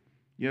life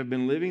you have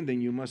been living,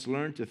 then you must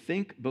learn to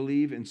think,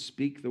 believe, and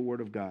speak the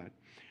Word of God.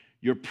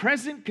 Your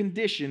present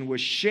condition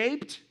was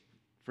shaped,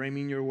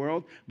 framing your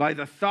world, by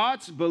the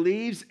thoughts,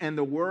 beliefs, and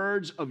the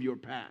words of your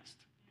past.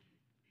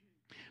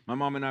 My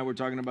mom and I were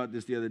talking about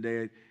this the other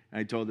day.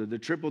 I told her the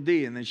triple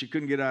D, and then she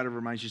couldn't get out of her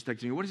mind. She's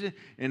texting me, what is it?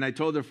 And I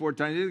told her 4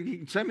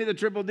 times, send me the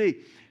triple D.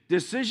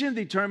 Decision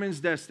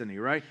determines destiny,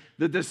 right?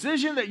 The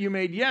decision that you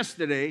made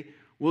yesterday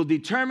will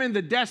determine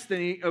the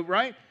destiny,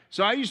 right?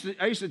 So I used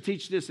to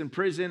teach this in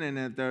prison and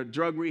at the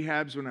drug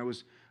rehabs when I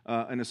was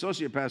an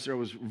associate pastor. I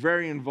was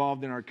very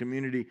involved in our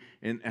community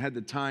and had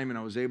the time, and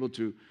I was able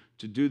to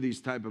do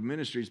these type of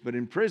ministries. But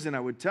in prison, I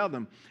would tell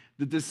them,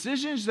 the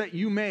decisions that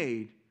you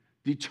made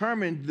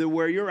determined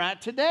where you're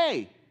at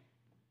today.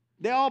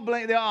 They all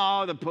blame,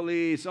 the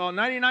police,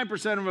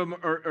 99% of them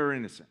are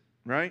innocent,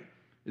 right?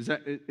 Is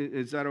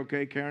that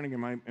okay, Karen?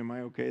 Am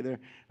I okay there?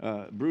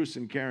 Bruce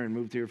and Karen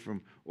moved here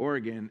from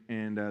Oregon,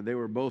 and they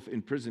were both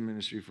in prison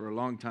ministry for a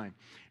long time.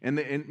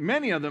 And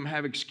many of them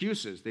have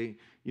excuses.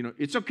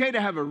 It's okay to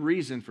have a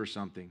reason for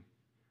something,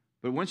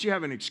 but once you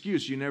have an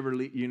excuse, you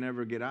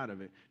never get out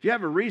of it. If you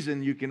have a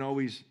reason, you can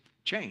always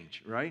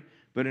change, right?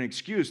 But an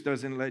excuse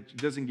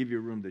doesn't give you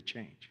room to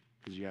change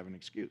because you have an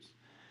excuse.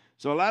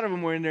 So a lot of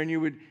them were in there, and you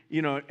would,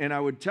 and I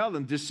would tell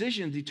them,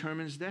 decision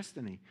determines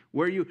destiny.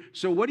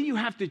 So what do you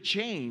have to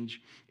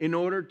change in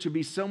order to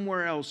be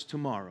somewhere else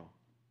tomorrow?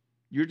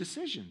 Your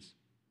decisions.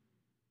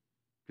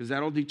 Because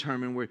that'll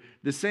determine where.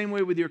 The same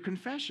way with your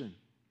confession.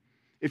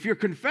 If your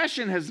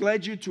confession has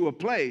led you to a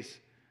place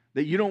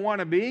that you don't want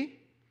to be,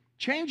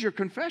 change your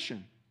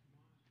confession.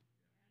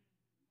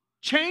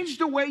 Change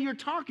the way you're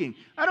talking.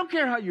 I don't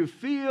care how you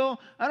feel.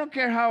 I don't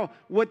care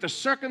what the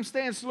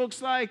circumstance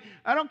looks like.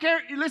 I don't care.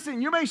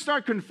 Listen, you may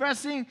start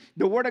confessing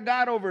the Word of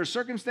God over a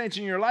circumstance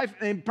in your life,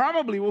 and it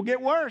probably will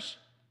get worse.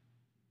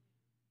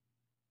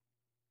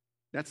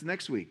 That's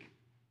next week.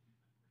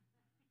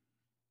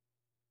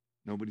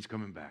 Nobody's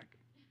coming back.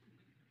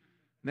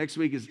 Next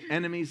week is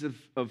enemies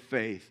of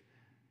faith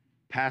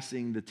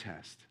passing the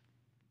test.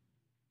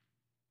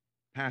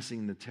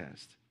 Passing the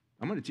test.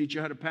 I'm going to teach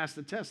you how to pass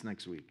the test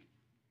next week.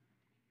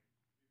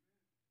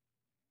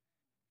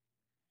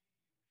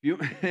 You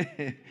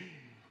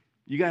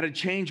got to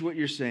change what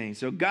you're saying.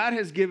 So God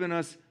has given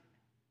us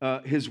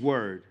His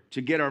Word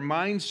to get our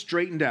minds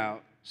straightened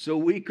out so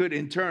we could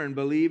in turn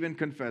believe and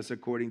confess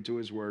according to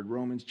His Word.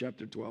 Romans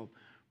chapter 12,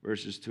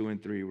 verses 2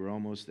 and 3. We're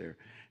almost there.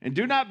 And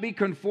do not be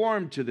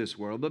conformed to this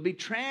world, but be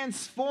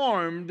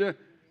transformed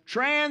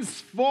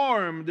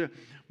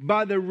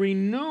by the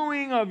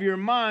renewing of your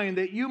mind,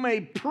 that you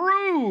may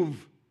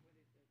prove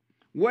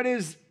what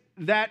is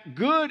that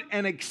good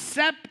and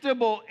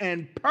acceptable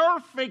and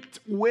perfect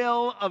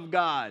will of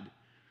God.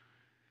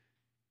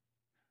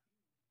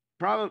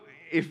 Probably,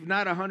 if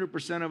not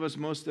 100% of us,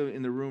 most of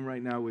in the room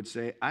right now would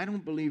say, I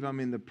don't believe I'm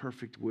in the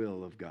perfect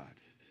will of God.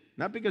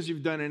 Not because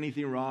you've done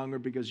anything wrong or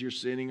because you're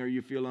sinning or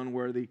you feel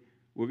unworthy.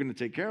 We're going to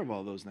take care of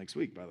all those next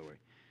week, by the way.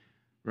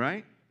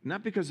 Right?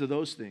 Not because of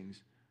those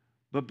things,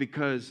 but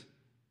because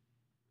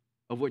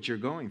of what you're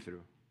going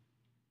through.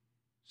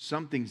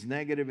 Something's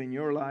negative in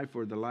your life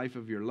or the life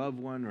of your loved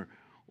one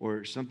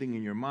or something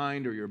in your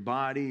mind or your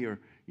body or,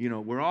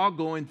 we're all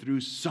going through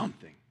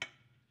something.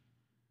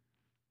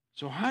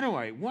 So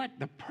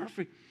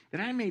that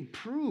I may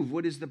prove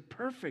what is the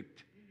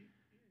perfect,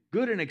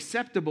 good and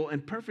acceptable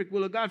and perfect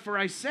will of God. For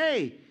I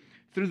say,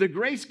 through the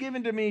grace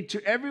given to me,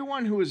 to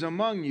everyone who is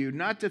among you,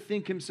 not to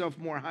think himself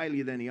more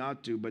highly than he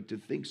ought to, but to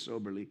think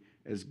soberly,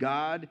 as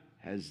God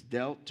has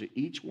dealt to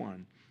each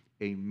one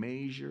a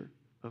measure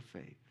of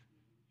faith.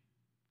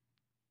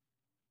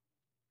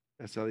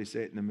 That's how they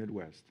say it in the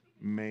Midwest.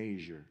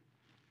 Measure.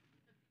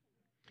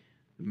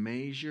 The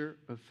measure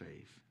of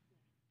faith.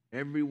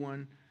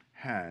 Everyone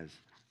has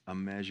a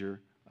measure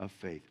of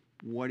faith.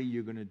 What are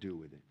you going to do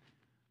with it?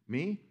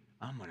 Me?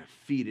 I'm going to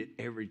feed it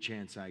every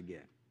chance I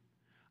get.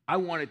 I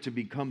want it to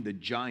become the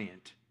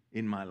giant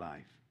in my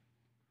life.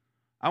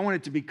 I want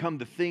it to become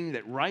the thing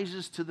that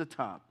rises to the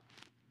top.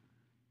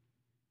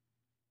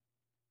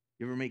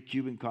 You ever make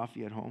Cuban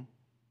coffee at home?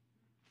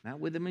 Not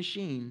with a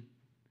machine.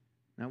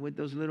 Not with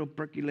those little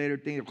percolator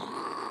things,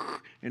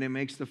 and it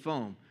makes the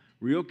foam.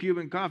 Real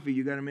Cuban coffee,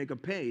 you got to make a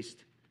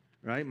paste,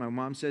 right? My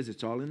mom says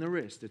it's all in the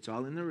wrist. It's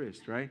all in the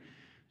wrist, right?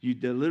 You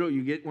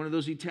get one of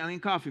those Italian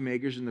coffee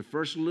makers, and the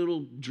first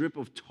little drip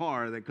of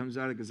tar that comes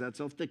out, because that's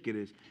how thick it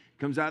is,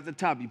 comes out the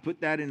top. You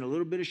put that in a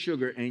little bit of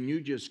sugar, and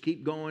you just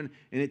keep going,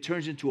 and it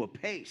turns into a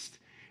paste.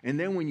 And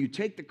then when you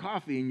take the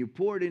coffee and you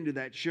pour it into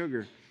that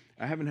sugar,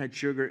 I haven't had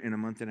sugar in a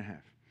month and a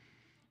half.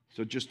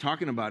 So just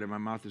talking about it, my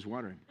mouth is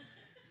watering.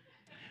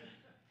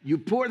 You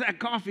pour that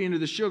coffee into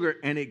the sugar,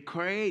 and it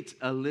creates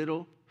a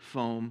little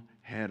foam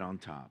head on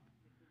top.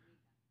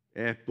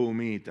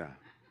 Espumita.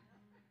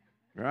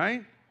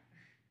 Right?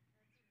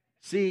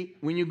 See,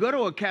 when you go to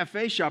a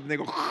cafe shop and they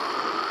go,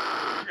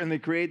 and they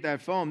create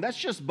that foam, that's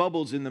just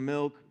bubbles in the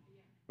milk,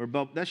 or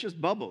that's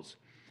just bubbles.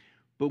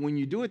 But when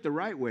you do it the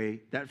right way,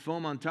 that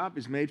foam on top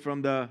is made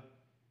from the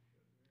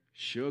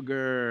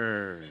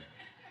sugar.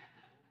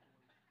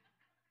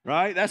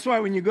 Right? That's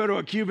why when you go to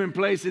a Cuban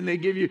place and they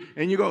give you,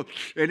 and you go,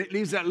 and it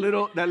leaves that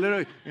little,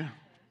 and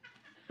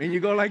you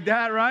go like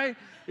that, right?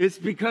 It's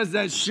because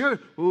that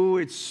sugar,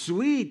 it's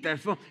sweet, that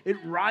foam, it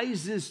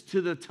rises to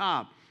the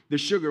top, the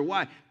sugar.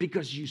 Why?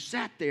 Because you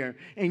sat there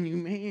and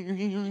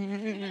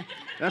you,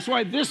 that's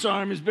why this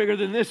arm is bigger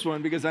than this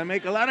one, because I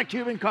make a lot of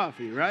Cuban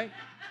coffee, right?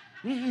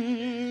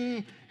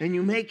 And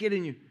you make it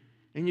and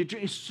you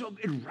drink,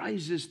 it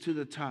rises to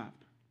the top.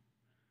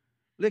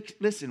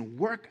 Listen,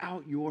 work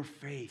out your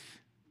faith.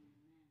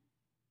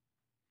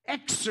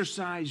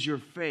 Exercise your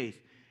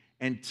faith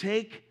and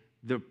take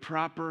the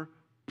proper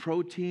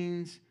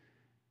proteins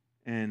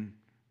and,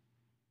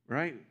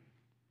 right,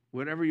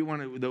 whatever you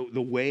want to,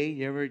 the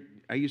whey.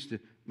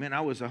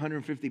 I was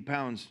 150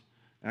 pounds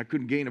and I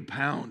couldn't gain a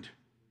pound.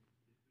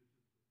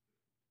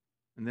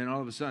 And then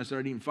all of a sudden I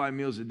started eating 5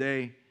 meals a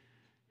day.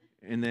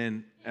 And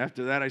then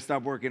after that I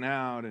stopped working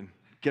out and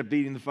kept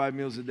eating the 5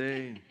 meals a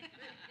day.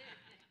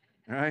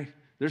 All right?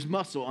 There's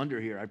muscle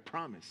under here, I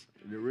promise.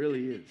 There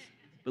really is.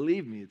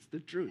 Believe me, it's the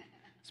truth.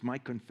 It's my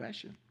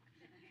confession.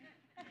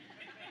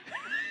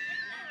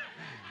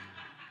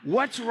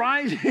 What's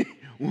rising?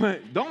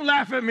 Don't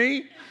laugh at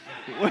me.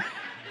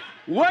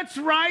 What's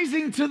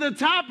rising to the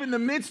top in the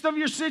midst of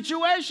your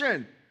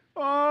situation?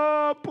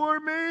 Oh, poor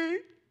me.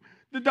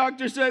 The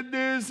doctor said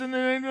this, and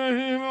then,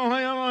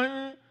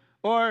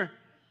 or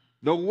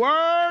the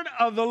word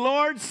of the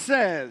Lord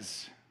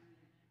says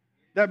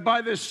that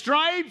by the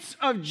stripes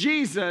of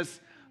Jesus,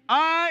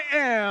 I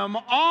am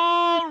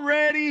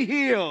already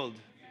healed.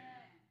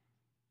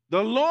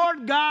 The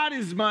Lord God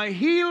is my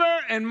healer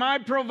and my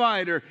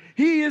provider.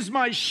 He is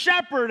my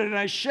shepherd, and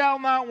I shall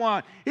not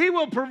want. He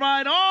will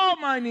provide all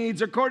my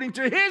needs according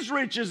to his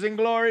riches and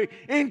glory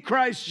in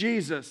Christ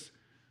Jesus.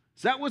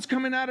 Is that what's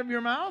coming out of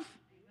your mouth?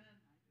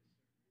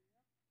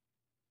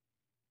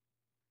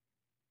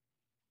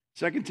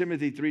 2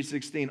 Timothy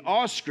 3:16,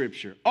 all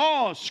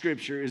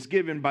scripture is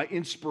given by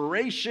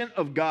inspiration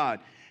of God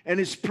and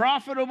is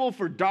profitable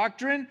for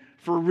doctrine,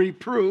 for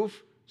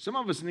reproof. Some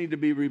of us need to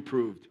be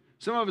reproved.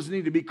 Some of us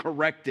need to be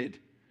corrected.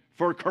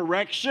 For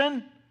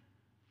correction,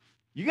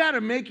 you got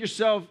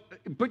to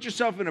put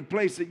yourself in a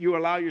place that you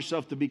allow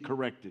yourself to be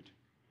corrected.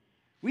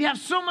 We have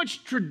so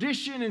much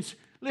tradition. And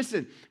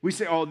listen, we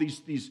say, oh,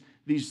 these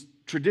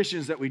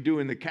traditions that we do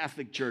in the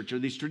Catholic Church or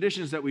these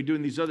traditions that we do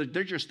in these other,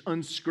 they're just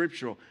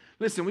unscriptural.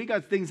 Listen, we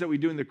got things that we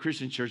do in the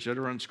Christian church that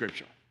are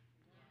unscriptural.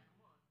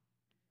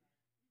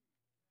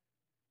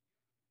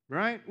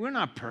 Right? We're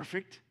not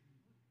perfect.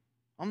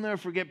 I'll never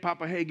forget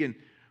Papa Hagin.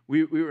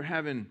 We were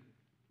having...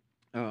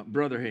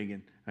 Brother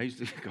Hagin, I used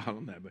to call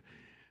him that, but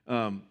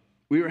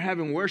we were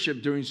having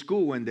worship during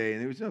school one day,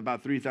 and there was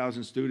about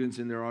 3,000 students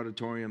in their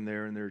auditorium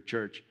there in their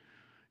church,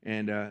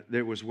 and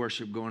there was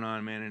worship going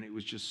on, man, and it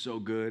was just so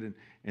good,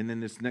 and then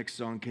this next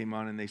song came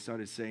on, and they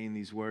started saying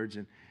these words,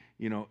 and,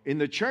 in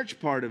the church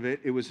part of it,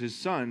 it was his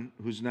son,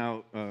 who's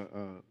now,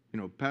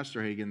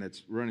 Pastor Hagin,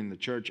 that's running the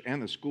church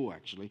and the school,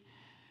 actually,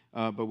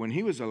 but when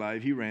he was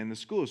alive, he ran the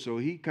school, so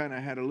he kind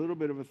of had a little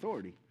bit of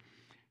authority.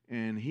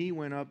 And he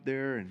went up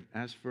there and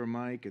asked for a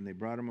mic, and they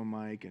brought him a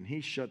mic, and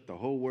he shut the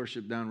whole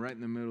worship down right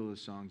in the middle of the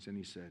songs, and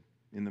he said,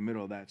 in the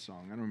middle of that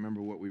song, I don't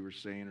remember what we were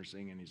saying or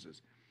singing, he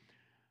says,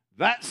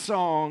 that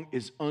song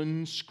is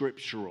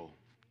unscriptural.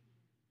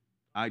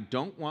 I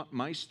don't want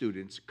my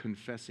students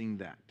confessing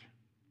that.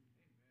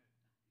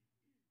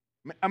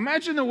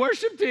 Imagine the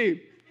worship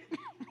team.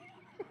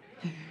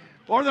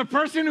 Or the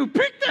person who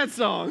picked that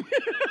song.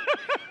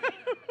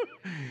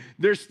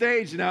 Their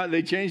stage now,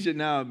 they changed it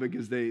now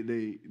because they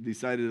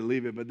decided to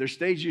leave it, but their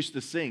stage used to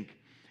sync.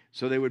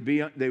 So they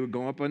would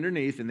go up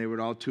underneath and they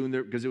would all tune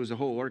because it was a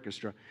whole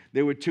orchestra.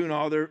 They would tune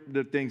all their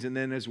things, and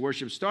then as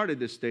worship started,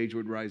 the stage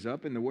would rise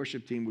up and the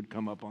worship team would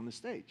come up on the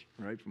stage,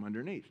 right, from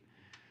underneath.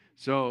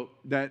 So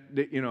that,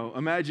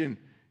 imagine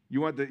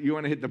you want to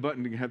hit the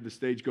button to have the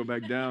stage go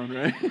back down,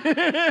 right?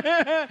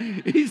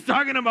 He's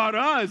talking about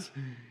us.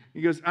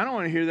 He goes, I don't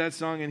want to hear that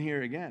song in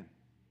here again.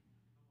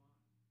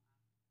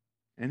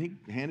 And he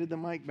handed the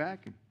mic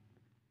back and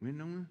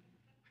went on.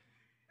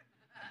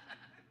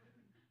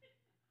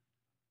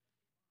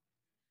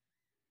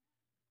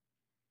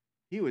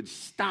 He would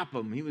stop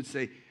him. He would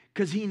say,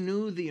 because he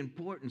knew the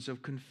importance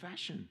of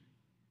confession.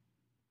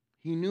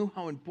 He knew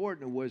how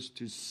important it was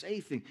to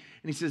say things.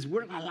 And he says,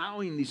 we're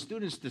allowing these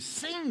students to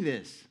sing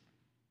this.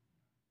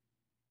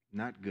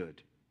 Not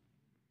good.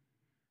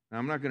 Now,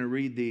 I'm not going to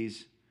read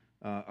these.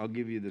 I'll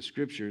give you the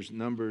scriptures,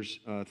 Numbers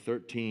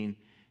 13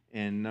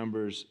 and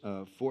Numbers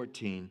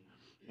 14.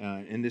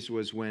 And this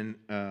was when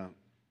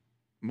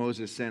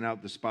Moses sent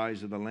out the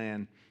spies of the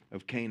land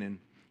of Canaan,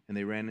 and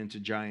they ran into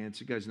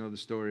giants. You guys know the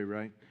story,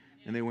 right?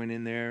 And they went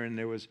in there, and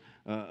there was,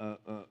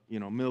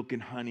 milk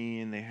and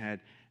honey, and they had,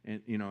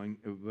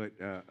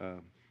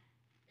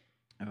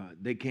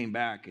 they came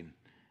back, and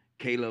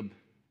Caleb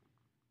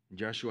and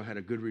Joshua had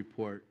a good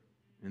report.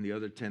 And the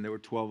other 10, there were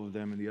 12 of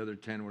them, and the other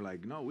 10 were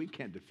like, no, we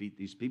can't defeat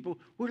these people.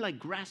 We're like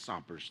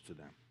grasshoppers to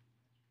them.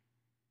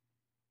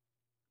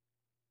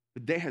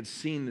 But they had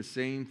seen the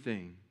same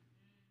thing.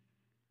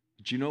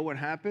 But you know what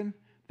happened?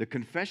 The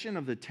confession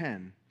of the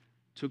 10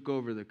 took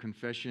over the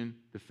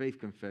faith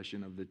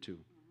confession of the 2.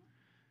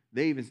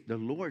 The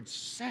Lord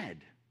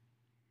said,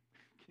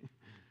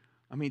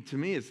 to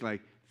me, it's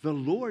like, the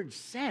Lord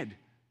said,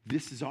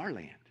 this is our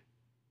land.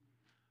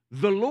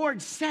 The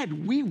Lord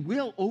said, we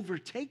will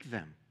overtake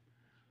them.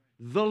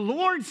 The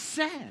Lord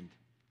said,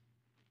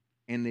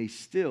 and they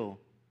still,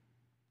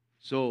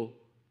 so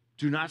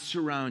Do not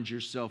surround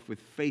yourself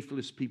with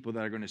faithless people that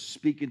are going to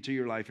speak into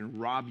your life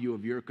and rob you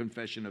of your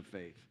confession of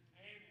faith.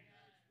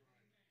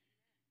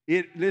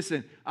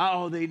 Listen,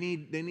 they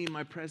need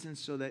my presence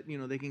so that,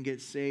 they can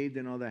get saved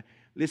and all that.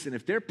 Listen,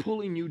 if they're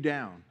pulling you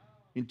down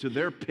into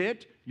their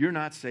pit, you're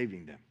not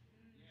saving them.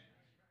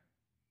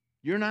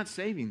 You're not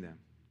saving them.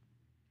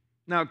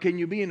 Now, can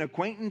you be an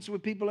acquaintance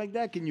with people like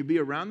that? Can you be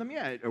around them?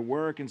 Yeah, at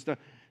work and stuff.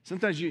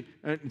 Sometimes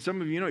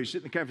some of you sit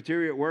in the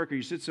cafeteria at work, or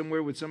you sit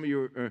somewhere with some of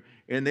your,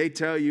 and they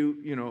tell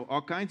you,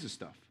 all kinds of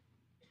stuff.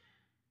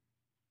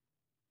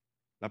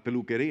 La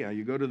peluqueria.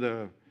 You go to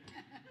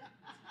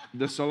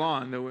the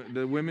salon,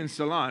 the women's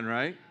salon,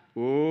 right?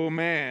 Oh,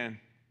 man.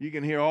 You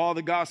can hear all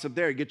the gossip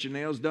there. You get your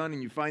nails done,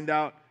 and you find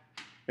out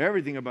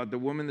everything about the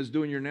woman that's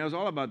doing your nails,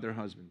 all about their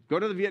husband. Go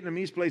to the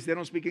Vietnamese place. They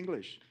don't speak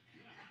English.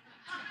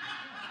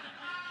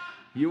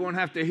 You won't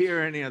have to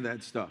hear any of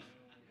that stuff.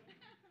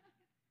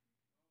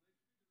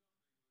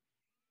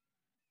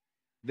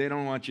 They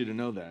don't want you to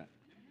know that.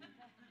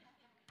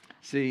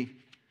 See,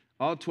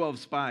 all 12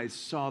 spies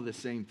saw the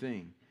same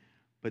thing,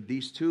 but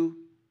these two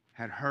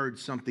had heard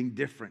something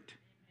different.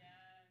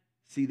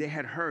 See, they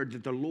had heard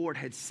that the Lord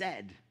had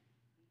said.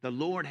 The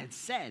Lord had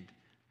said.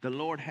 The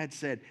Lord had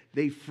said.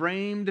 They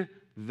framed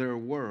their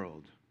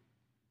world.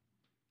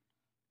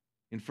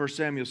 In 1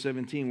 Samuel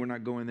 17, we're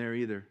not going there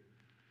either.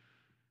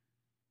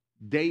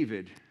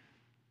 David,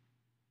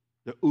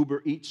 the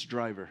Uber Eats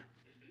driver,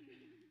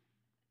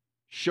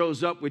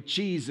 shows up with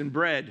cheese and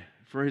bread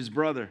for his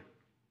brother.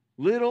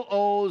 Little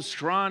old,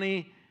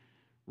 scrawny,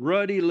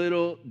 ruddy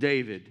little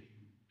David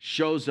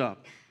shows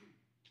up,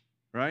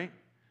 right?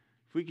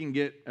 If we can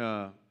get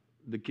the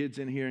kids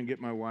in here and get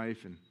my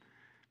wife, and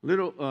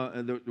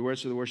the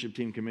rest of the worship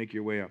team can make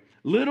your way up.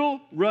 Little,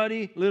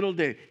 ruddy, little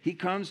Dave. He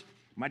comes.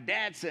 My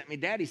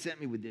daddy sent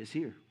me with this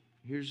here.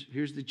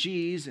 Here's the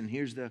cheese, and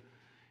here's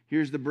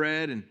the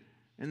bread, and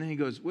then he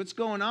goes, what's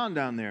going on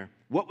down there?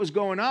 What was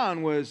going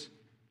on was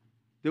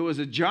there was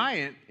a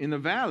giant in the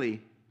valley,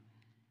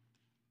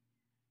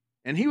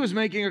 and he was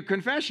making a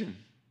confession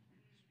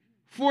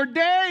for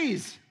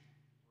days.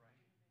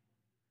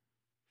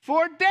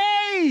 For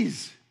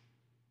days.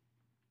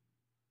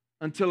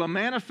 Until a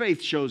man of faith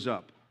shows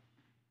up.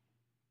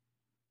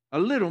 A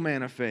little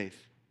man of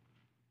faith.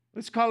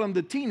 Let's call him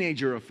the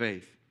teenager of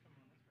faith.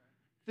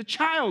 The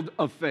child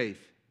of faith.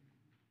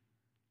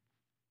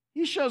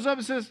 He shows up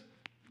and says,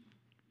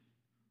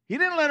 he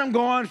didn't let him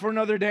go on for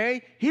another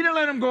day. He didn't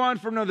let him go on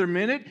for another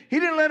minute. He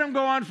didn't let him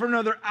go on for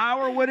another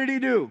hour. What did he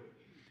do?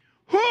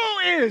 Who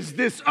is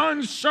this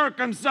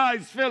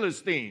uncircumcised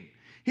Philistine?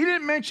 He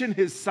didn't mention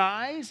his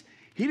size.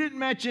 He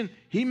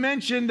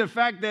mentioned the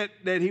fact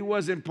that he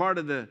wasn't part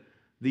of the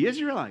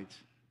Israelites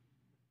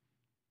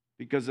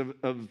because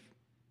of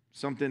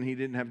something he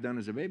didn't have done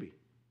as a baby.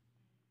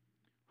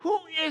 Who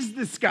is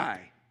this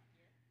guy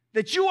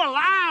that you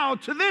allow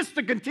this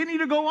to continue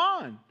to go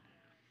on?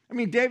 I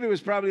mean, David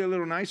was probably a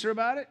little nicer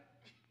about it.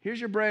 Here's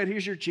your bread,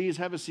 here's your cheese,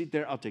 have a seat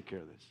there, I'll take care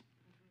of this.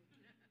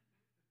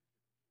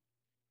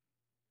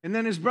 And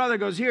then his brother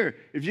goes, here,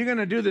 if you're going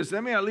to do this,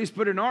 let me at least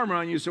put an armor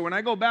on you, so when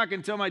I go back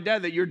and tell my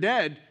dad that you're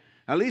dead,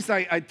 at least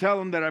I tell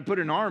him that I put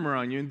an armor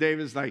on you. And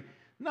David's like,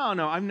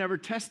 no, I've never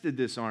tested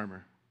this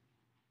armor.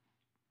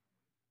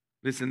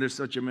 Listen, there's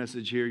such a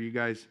message here, you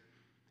guys.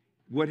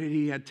 What did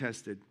he have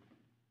tested?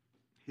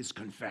 His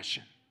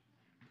confession.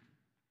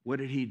 What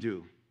did he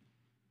do?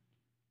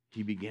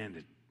 He began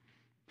to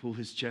pull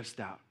his chest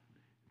out,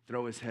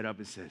 throw his head up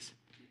and says,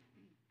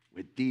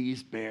 with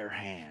these bare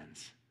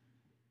hands,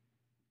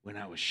 when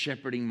I was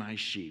shepherding my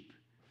sheep,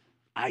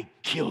 I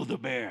killed a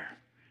bear.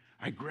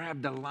 I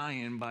grabbed a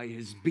lion by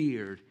his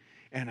beard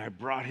and I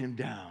brought him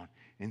down.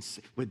 And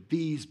with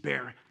these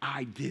bare,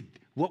 I did.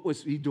 What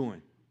was he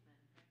doing?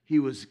 He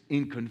was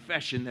in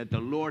confession that the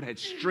Lord had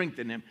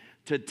strengthened him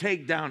to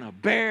take down a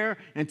bear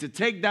and to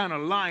take down a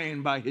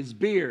lion by his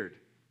beard.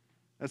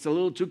 That's a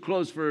little too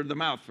close for the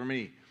mouth for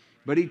me.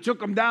 But he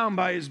took him down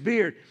by his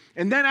beard.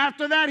 And then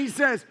after that he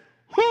says,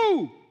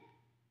 who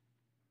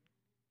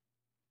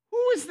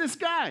is this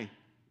guy?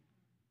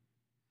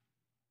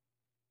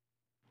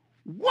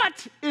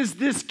 What is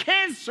this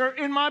cancer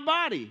in my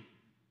body?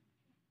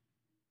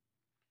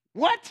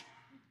 What?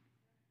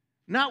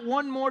 Not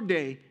one more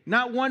day,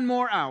 not one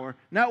more hour,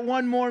 not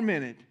one more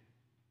minute.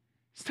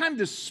 It's time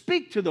to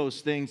speak to those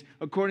things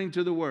according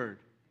to the word.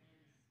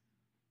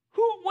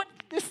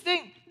 This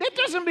thing, that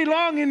doesn't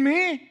belong in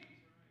me.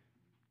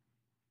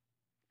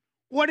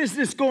 What is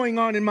this going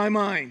on in my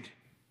mind?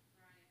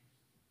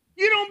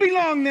 You don't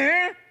belong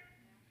there.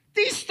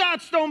 These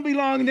thoughts don't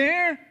belong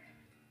there.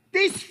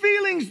 These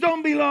feelings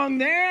don't belong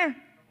there.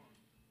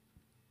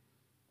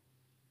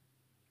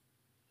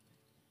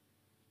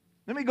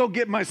 Let me go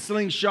get my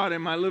slingshot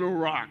and my little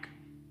rock.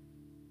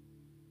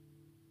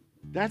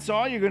 That's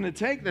all you're going to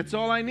take. That's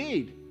all I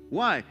need.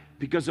 Why?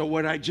 Because of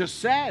what I just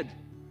said.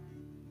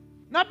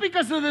 Not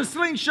because of the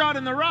slingshot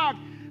and the rock.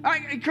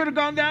 I could have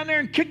gone down there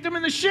and kicked him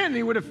in the shin.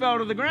 He would have fell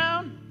to the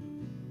ground.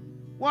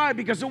 Why?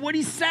 Because of what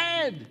he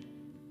said.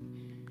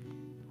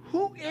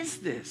 Who is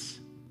this?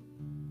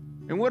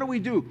 And what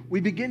do? We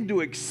begin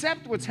to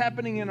accept what's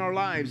happening in our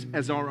lives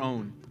as our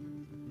own.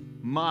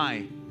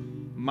 My.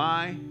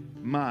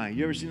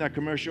 You ever seen that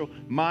commercial?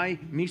 My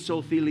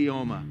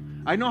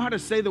mesothelioma. I know how to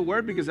say the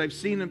word because I've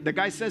seen him. The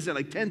guy says it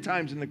like 10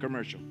 times in the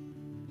commercial.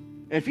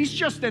 If he's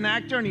just an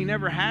actor and he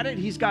never had it,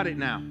 he's got it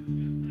now.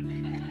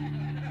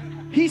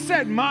 He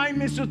said, my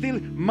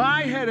mesothelioma,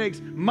 my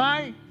headaches,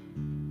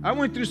 I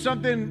went through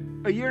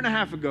something a year and a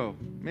half ago,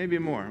 maybe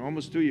more,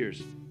 almost 2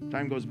 years.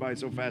 Time goes by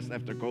so fast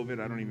after COVID,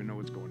 I don't even know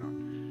what's going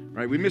on.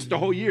 Right? We missed a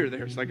whole year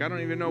there. It's like, I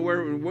don't even know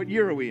what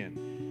year are we in.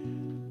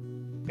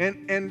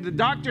 And the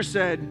doctor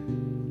said,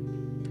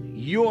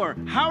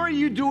 how are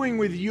you doing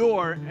with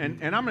your,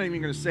 and I'm not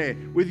even going to say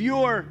it, with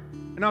your,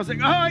 and I was like,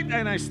 oh,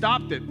 and I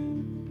stopped it.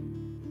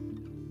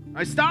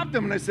 I stopped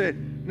him and I said,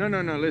 no,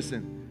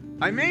 listen,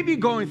 I may be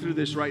going through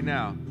this right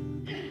now,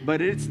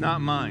 but it's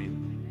not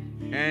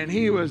mine. And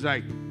he was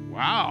like,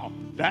 wow,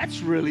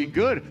 that's really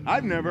good.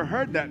 I've never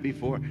heard that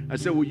before. I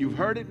said, well, you've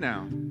heard it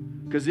now,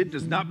 because it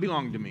does not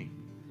belong to me.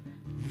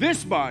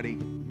 This body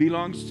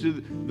belongs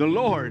to the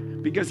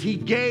Lord because he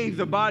gave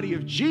the body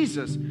of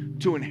Jesus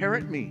to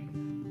inherit me.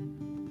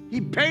 He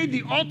paid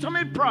the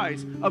ultimate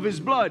price of his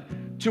blood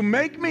to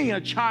make me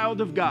a child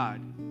of God.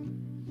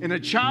 And a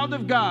child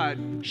of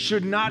God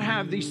should not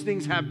have these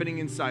things happening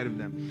inside of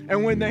them.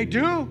 And when they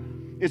do,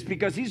 it's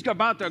because he's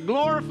about to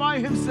glorify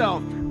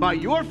himself by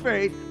your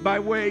faith, by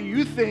the way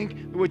you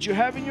think, what you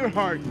have in your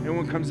heart, and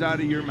what comes out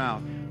of your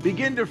mouth.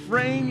 Begin to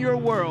frame your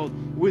world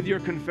with your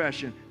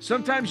confession.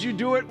 Sometimes you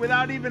do it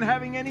without even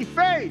having any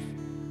faith.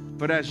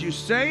 But as you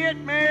say it,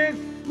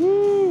 man,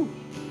 woo,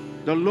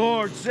 the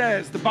Lord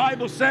says, the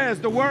Bible says,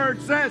 the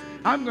Word says,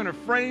 I'm going to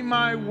frame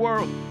my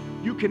world.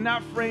 You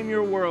cannot frame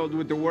your world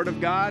with the Word of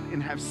God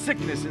and have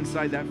sickness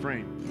inside that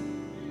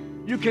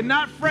frame. You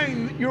cannot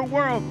frame your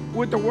world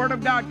with the Word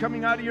of God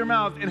coming out of your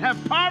mouth and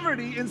have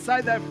poverty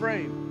inside that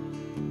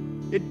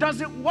frame. It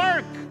doesn't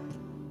work.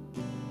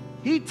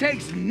 He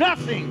takes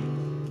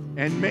nothing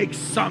and makes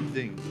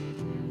something.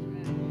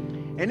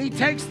 And he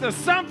takes the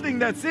something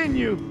that's in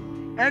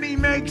you and he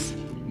makes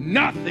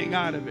nothing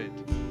out of it.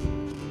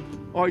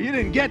 Oh, you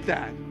didn't get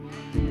that.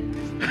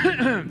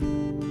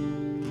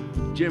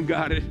 Jim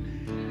got it.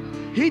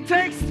 He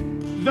takes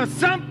the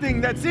something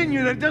that's in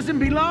you that doesn't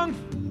belong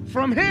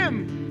from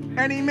him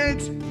and he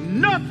makes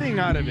nothing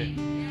out of it.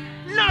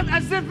 Not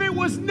as if it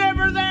was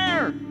never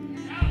there.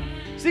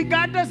 See,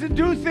 God doesn't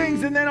do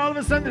things and then all of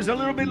a sudden there's a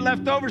little bit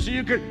left over so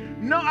you could,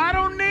 no, I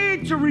don't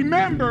need to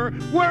remember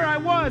where I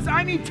was.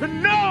 I need to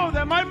know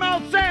that my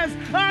mouth says,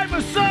 I'm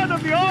a son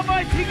of the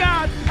Almighty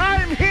God.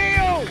 I am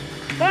healed.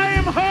 I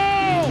am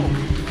whole.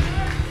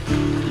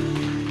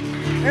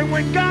 And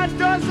when God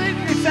does it,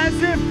 it's as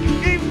if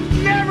it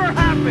never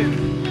happened.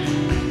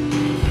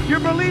 You're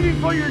believing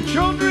for your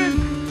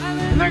children,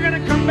 and they're going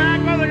to come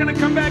back. Oh, they're going to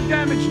come back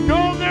damaged.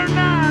 No, they're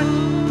not.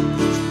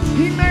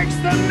 He makes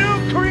them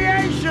new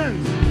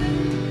creations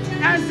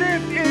as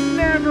if it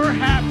never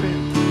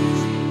happened.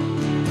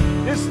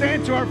 Let's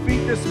stand to our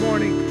feet this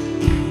morning.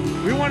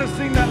 We want to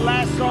sing that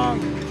last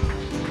song.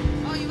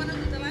 Oh, you want to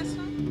do the last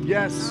song?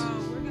 Yes.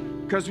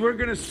 Because we're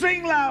going to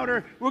sing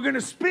louder, we're going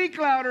to speak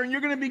louder, and you're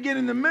going to begin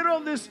in the middle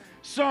of this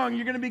song,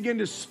 you're going to begin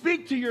to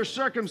speak to your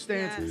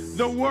circumstance,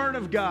 the Word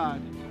of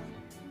God.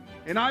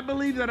 And I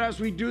believe that as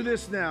we do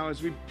this now,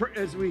 as we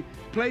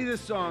play this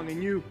song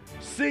and you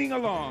sing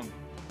along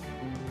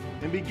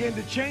and begin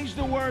to change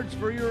the words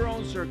for your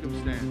own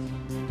circumstance,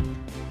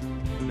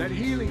 that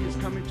healing is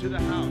coming to the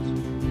house.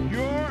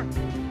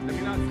 Let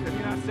me not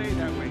say it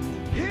that way.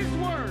 His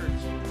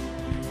words,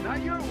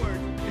 not your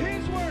words,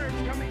 His words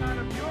coming out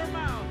of your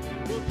mouth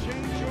will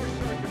change your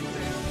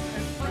circumstance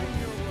and frame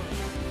your world.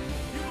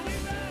 You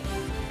believe that?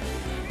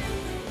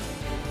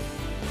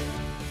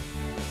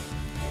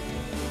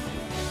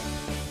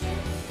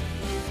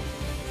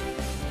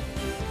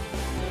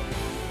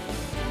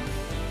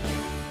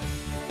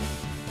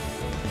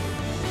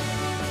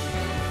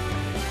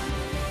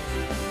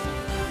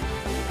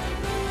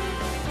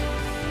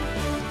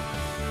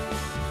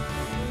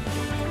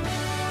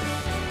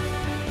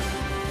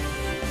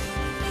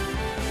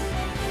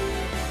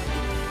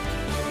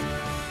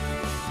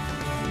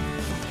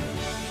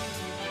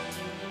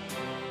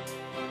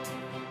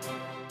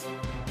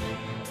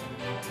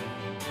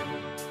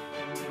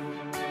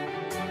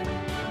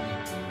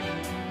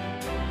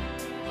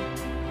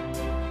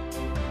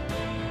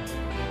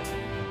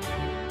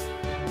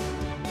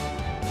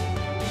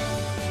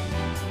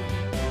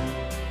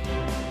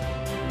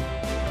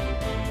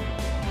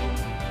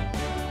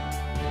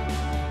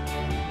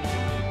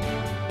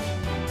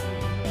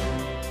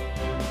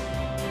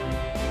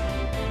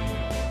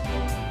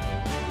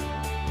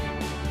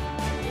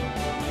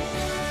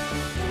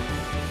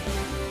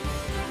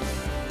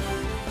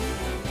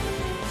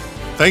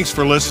 Thanks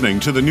for listening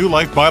to the New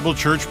Life Bible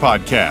Church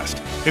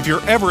podcast. If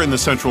you're ever in the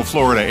Central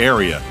Florida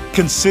area,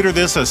 consider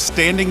this a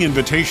standing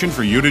invitation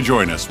for you to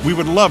join us. We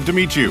would love to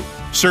meet you.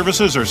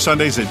 Services are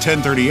Sundays at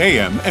 10:30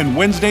 a.m. and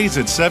Wednesdays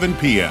at 7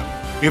 p.m.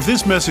 If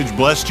this message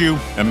blessed you,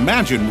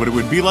 imagine what it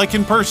would be like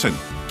in person.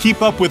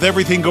 Keep up with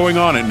everything going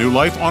on at New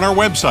Life on our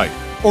website,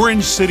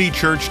 orange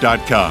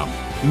citychurch.com.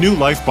 New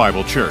Life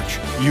Bible Church.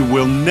 You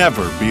will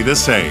never be the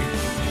same.